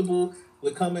comfortable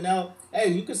with coming out, hey,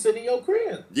 you can sit in your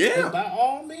crib. Yeah. By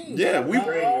all means. Yeah,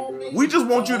 we just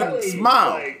want you to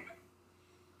smile.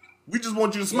 We just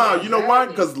want you to smile. Yeah, you know why?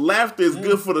 Because laughter is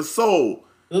good for the soul.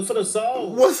 Good for the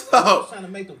soul. What's You're up? trying to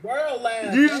make the world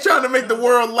laugh. You're just trying to make the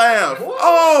world laugh. What?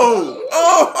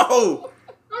 Oh.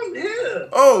 I'm here.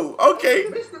 Oh, okay.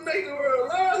 Mr. Make the World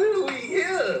Laugh, we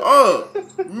here. Oh,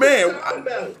 man.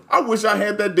 I I wish I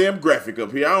had that damn graphic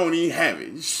up here. I don't even have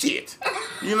it. Shit.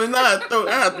 You know, now I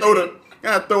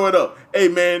throw it up. Hey,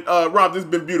 man, Rob, this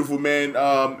has been beautiful, man.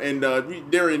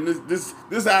 Darren, this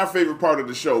is our favorite part of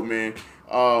the show, man.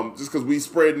 Just because we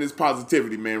spreading this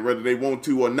positivity, man, whether they want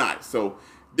to or not. So,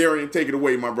 Darren, take it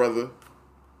away, my brother.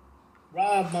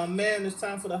 Rob, my man, it's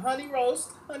time for the honey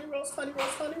roast. Honey roast.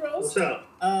 What's up?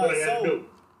 What I gotta do?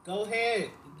 Go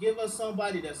ahead. Give us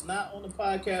somebody that's not on the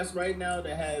podcast right now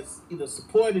that has either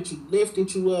supported you,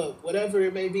 lifted you up, whatever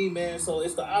it may be, man. So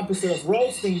it's the opposite of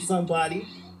roasting somebody.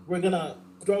 We're going to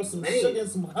throw some sugar and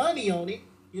some honey on it.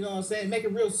 You know what I'm saying? Make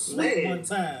it real sweet one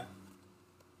time.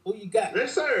 Who you got?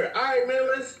 Yes, sir. All right, man.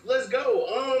 Let's go.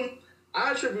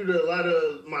 I attribute a lot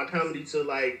of my comedy to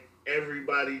like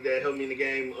everybody that helped me in the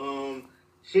game.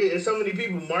 There's so many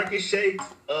people. Marcus Shakes,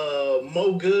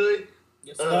 Mo Good,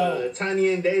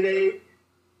 Tiny and Day Day,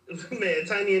 man,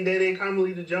 Tiny and Day Day,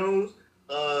 Carmelita Jones,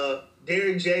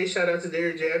 Derek J. Shout out to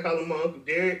Derek J. I call him my Uncle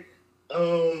Derek.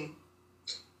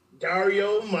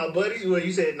 Dario, my buddy. Well,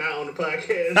 you said not on the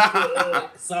podcast.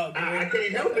 I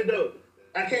can't help it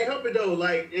though.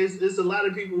 Like it's a lot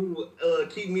of people who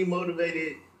keep me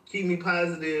motivated, keep me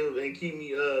positive, and keep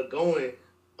me going.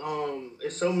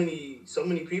 It's so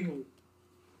many people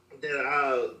that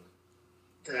I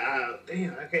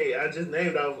just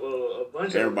named off a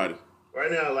bunch of everybody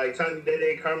right now, like Tiny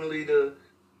Dede, Carmelita,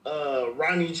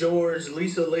 Ronnie George,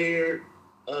 Lisa Laird,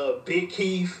 Big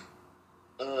Keith,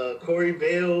 Corey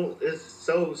Bell. It's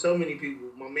so many people.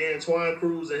 My man Twan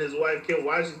Cruz and his wife Kim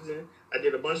Washington. I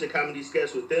did a bunch of comedy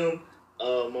sketches with them.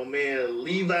 My man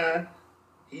Levi.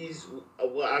 He's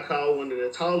what I call one of the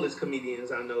tallest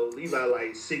comedians I know. Levi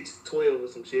like 6'12" or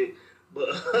some shit. But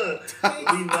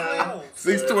Levi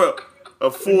 6'12".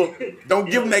 A full. Don't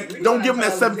give him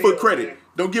that 7 foot credit.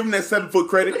 Don't give him that 7 foot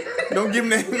credit. Don't give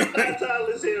him that. Levi tall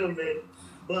as hell, man.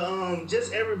 But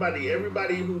just everybody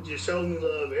who just showed me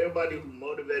love, everybody who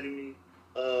motivated me,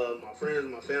 my friends,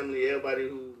 my family, everybody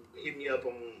who hit me up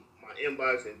on my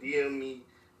inbox and DM me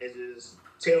and just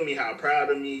tell me how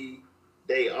proud of me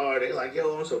they are. They're like,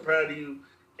 yo, I'm so proud of you.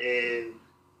 And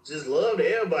just love to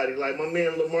everybody. Like my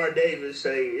man Lamar Davis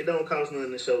say, it don't cost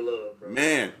nothing to show love, bro.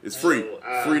 Man, it's free. So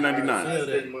Free 99. I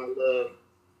send my love.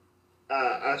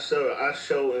 I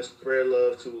show and spread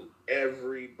love to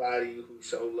everybody who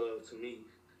show love to me.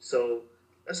 So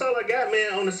that's all I got,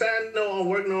 man. On the side note, I'm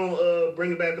working on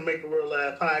Bring It Back to Make the World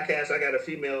Laugh podcast. I got a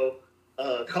female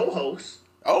co-host.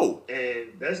 Oh. And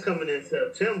that's coming in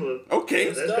September.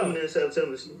 Okay. That's coming in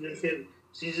September.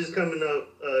 She's just coming up.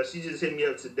 She just hit me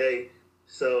up today.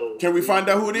 So can we find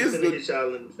out who it is?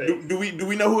 Do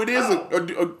we know who it is, or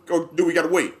do we gotta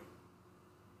wait?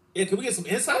 Yeah, can we get some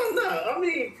insight? I don't know. I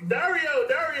mean, Dario,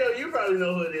 you probably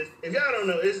know who it is. If y'all don't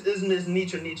know, it's Miss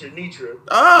Nitra.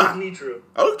 Ah, Miss Nitra.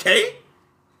 Okay.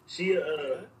 She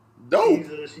dope.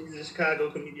 She's a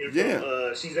Chicago comedian.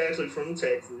 Yeah. She's actually from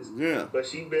Texas. Yeah. But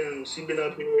she been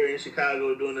up here in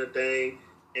Chicago doing her thing,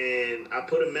 and I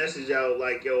put a message out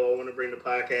like, yo, I want to bring the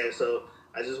podcast. So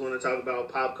I just want to talk about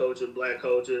pop culture, black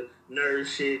culture, nerd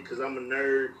shit, because I'm a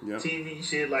nerd. Yeah. TV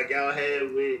shit like y'all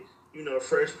had with,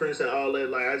 Fresh Prince and all that.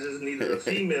 Like, I just needed a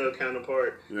female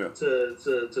counterpart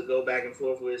to go back and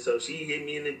forth with. So she hit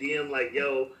me in the DM like,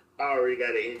 yo, I already got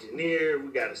an engineer.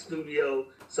 We got a studio.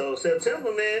 So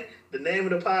September, man, the name of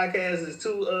the podcast is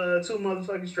Two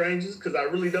Motherfucking Strangers, because I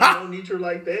really don't know Nitra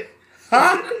like that.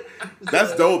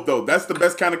 That's dope, though. That's the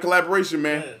best kind of collaboration,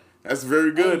 man. Yeah. That's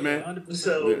very good, man. 100%.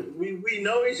 So we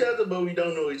know each other, but we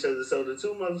don't know each other. So the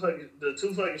two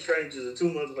fucking strangers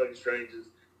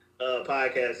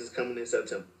podcast is coming in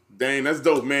September. Dang, that's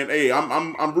dope, man. Hey,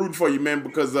 I'm rooting for you, man,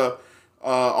 because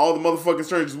all the motherfucking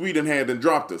strangers we done had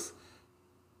dropped us.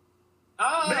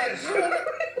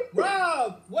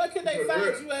 Rob, where can they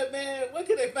find you at, man? Where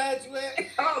can they find you at?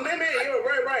 Oh, man, you're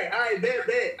right. All right,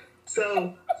 bet.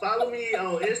 So follow me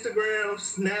on Instagram,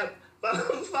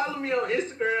 Follow me on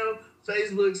Instagram,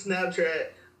 Facebook,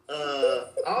 Snapchat,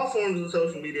 all forms of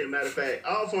social media. Matter of fact,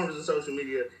 all forms of social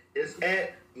media is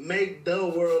at Make the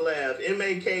World Laugh.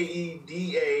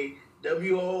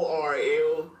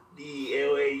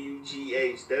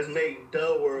 MakeDaWorldLaughs. That's Make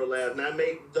the World Laugh, not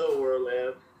Make the World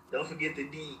Laugh. Don't forget the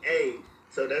DA.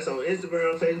 So that's on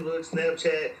Instagram, Facebook,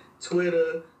 Snapchat,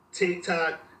 Twitter,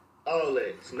 TikTok, all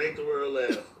that. It's Make the World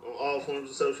Laugh on all forms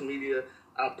of social media.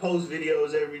 I post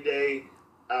videos every day.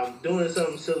 I'm doing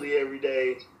something silly every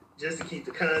day just to keep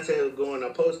the content going. I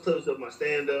post clips of my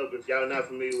stand-up. If y'all not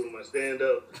familiar with my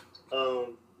stand-up,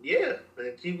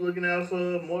 and keep looking out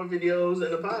for more videos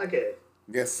and the podcast.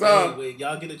 Yes, sir. Hey,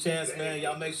 y'all get a chance, man.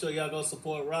 Y'all make sure y'all go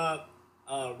support Rob.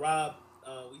 Rob,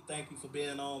 we thank you for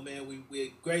being on, man.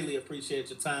 We greatly appreciate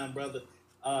your time, brother.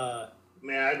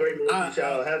 Man, I greatly appreciate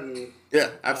y'all having me. Yeah,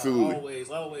 absolutely.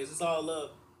 Always. It's all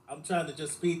love. I'm trying to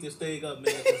just speed this thing up,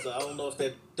 man, because I don't know if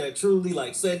that truly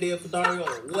like set there for Dario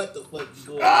or what the fuck is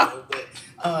going on. But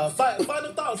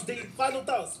final thoughts, Steve. Final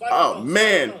thoughts.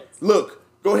 Look,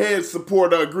 go ahead and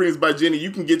support Greens by Jenny.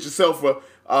 You can get yourself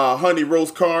a honey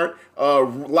roast card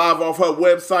live off her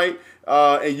website,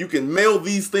 and you can mail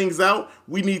these things out.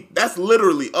 That's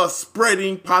literally us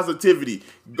spreading positivity.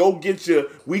 Go get your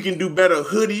We Can Do Better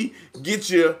hoodie. Get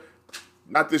your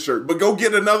not this shirt, but go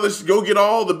get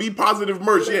all the Be Positive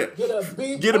merch.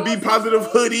 Get a Be Positive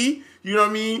hoodie. You know what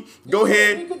I mean? Go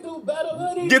ahead. We Can Do Better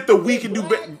hoodie. Get the We Can Do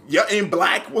Better. Yeah, in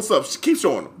black. What's up? Keep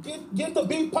showing them. Get the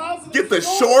Be Positive. Get the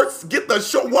shorts. Get the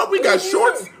short. What? We got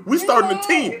shorts? We starting a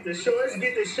team. Get the shorts.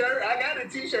 Get the shirt. I got a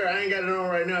t-shirt. I ain't got it on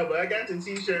right now, but I got the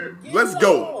t-shirt. Let's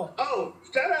go. Oh,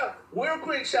 shout out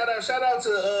to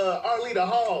Arlita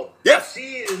Hall. Yes.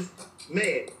 She is,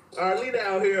 man. Arlita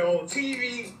out here on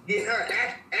TV, getting her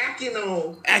acting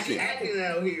on. She acting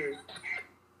out here.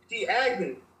 She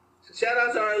acting. Shout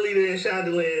out to Arlita and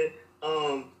Shondaland.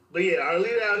 But yeah,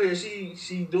 Arlita out here,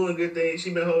 she doing good things.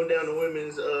 She been holding down the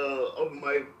women's open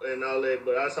mic and all that.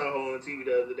 But I saw her on TV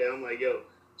the other day. I'm like, yo,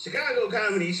 Chicago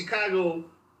comedy, Chicago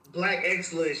black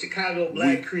excellence, Chicago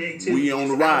black creativity. We on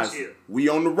the rise. We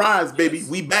on the rise, baby. Yes.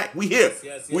 We back. We here.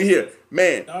 Yes, we here,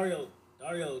 man. Dario,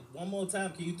 one more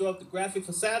time. Can you throw up the graphic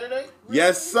for Saturday?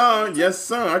 Yes, sir.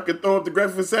 I could throw up the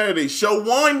graphic for Saturday. Show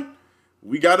 1.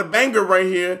 We got a banger right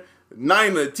here.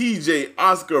 Nina, TJ,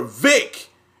 Oscar, Vic,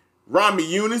 Rami,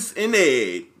 Eunice, and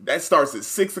Ed. That starts at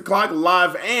 6 o'clock,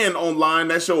 live and online.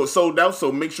 That show is sold out,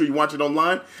 so make sure you watch it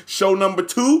online. Show number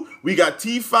 2, we got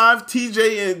T5,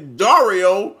 TJ, and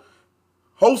Dario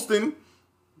hosting.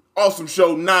 Awesome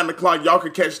show, 9 o'clock. Y'all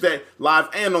can catch that live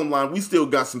and online. We still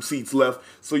got some seats left,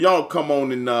 so y'all come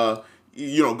on and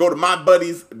Go to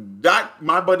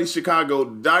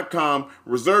mybuddieschicago.com,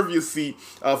 reserve your seat.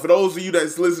 For those of you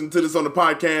that's listening to this on the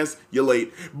podcast, you're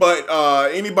late. But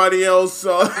anybody else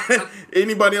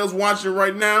watching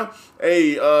right now,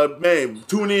 hey, man,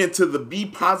 tune in to the Be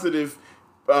Positive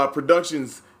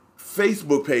Productions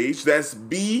Facebook page. That's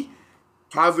Be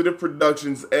Positive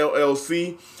Productions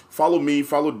LLC. Follow me,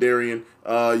 follow Darian.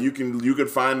 You can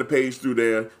find the page through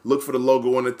there. Look for the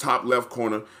logo on the top left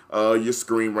corner, your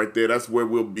screen right there. That's where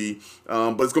we'll be.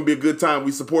 But it's gonna be a good time.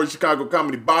 We support Chicago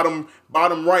comedy. Bottom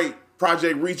right,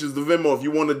 Project reaches the Venmo. If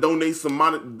you want to donate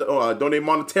donate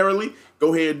monetarily,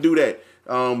 go ahead and do that.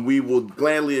 We will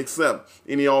gladly accept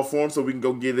any all forms so we can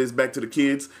go get this back to the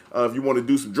kids. If you want to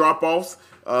do some drop-offs,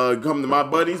 come to my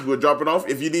buddies. We'll drop it off.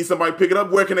 If you need somebody to pick it up,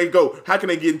 where can they go? How can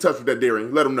they get in touch with that,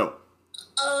 Darian? Let them know.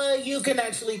 You can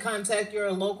actually contact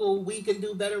your local We Can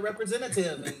Do Better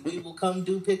representative, and we will come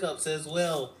do pickups as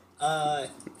well.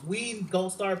 We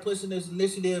gonna start pushing this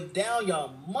initiative down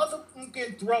y'all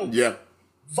motherfucking throats. Yeah.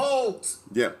 Vote.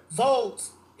 Yeah. Vote.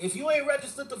 If you ain't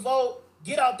registered to vote,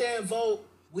 get out there and vote.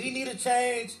 We need a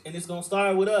change, and it's gonna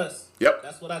start with us. Yep.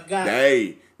 That's what I got.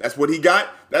 Hey, that's what he got.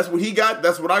 That's what he got.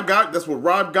 That's what I got. That's what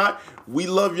Rob got. We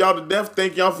love y'all to death.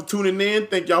 Thank y'all for tuning in.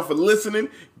 Thank y'all for listening.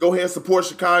 Go ahead and support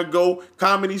Chicago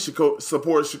comedy.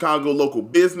 Support Chicago local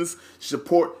business.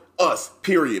 Support us.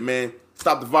 Period, man.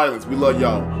 Stop the violence. We love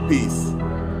y'all. Peace.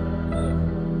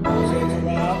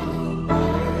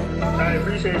 I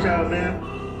appreciate y'all,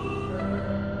 man.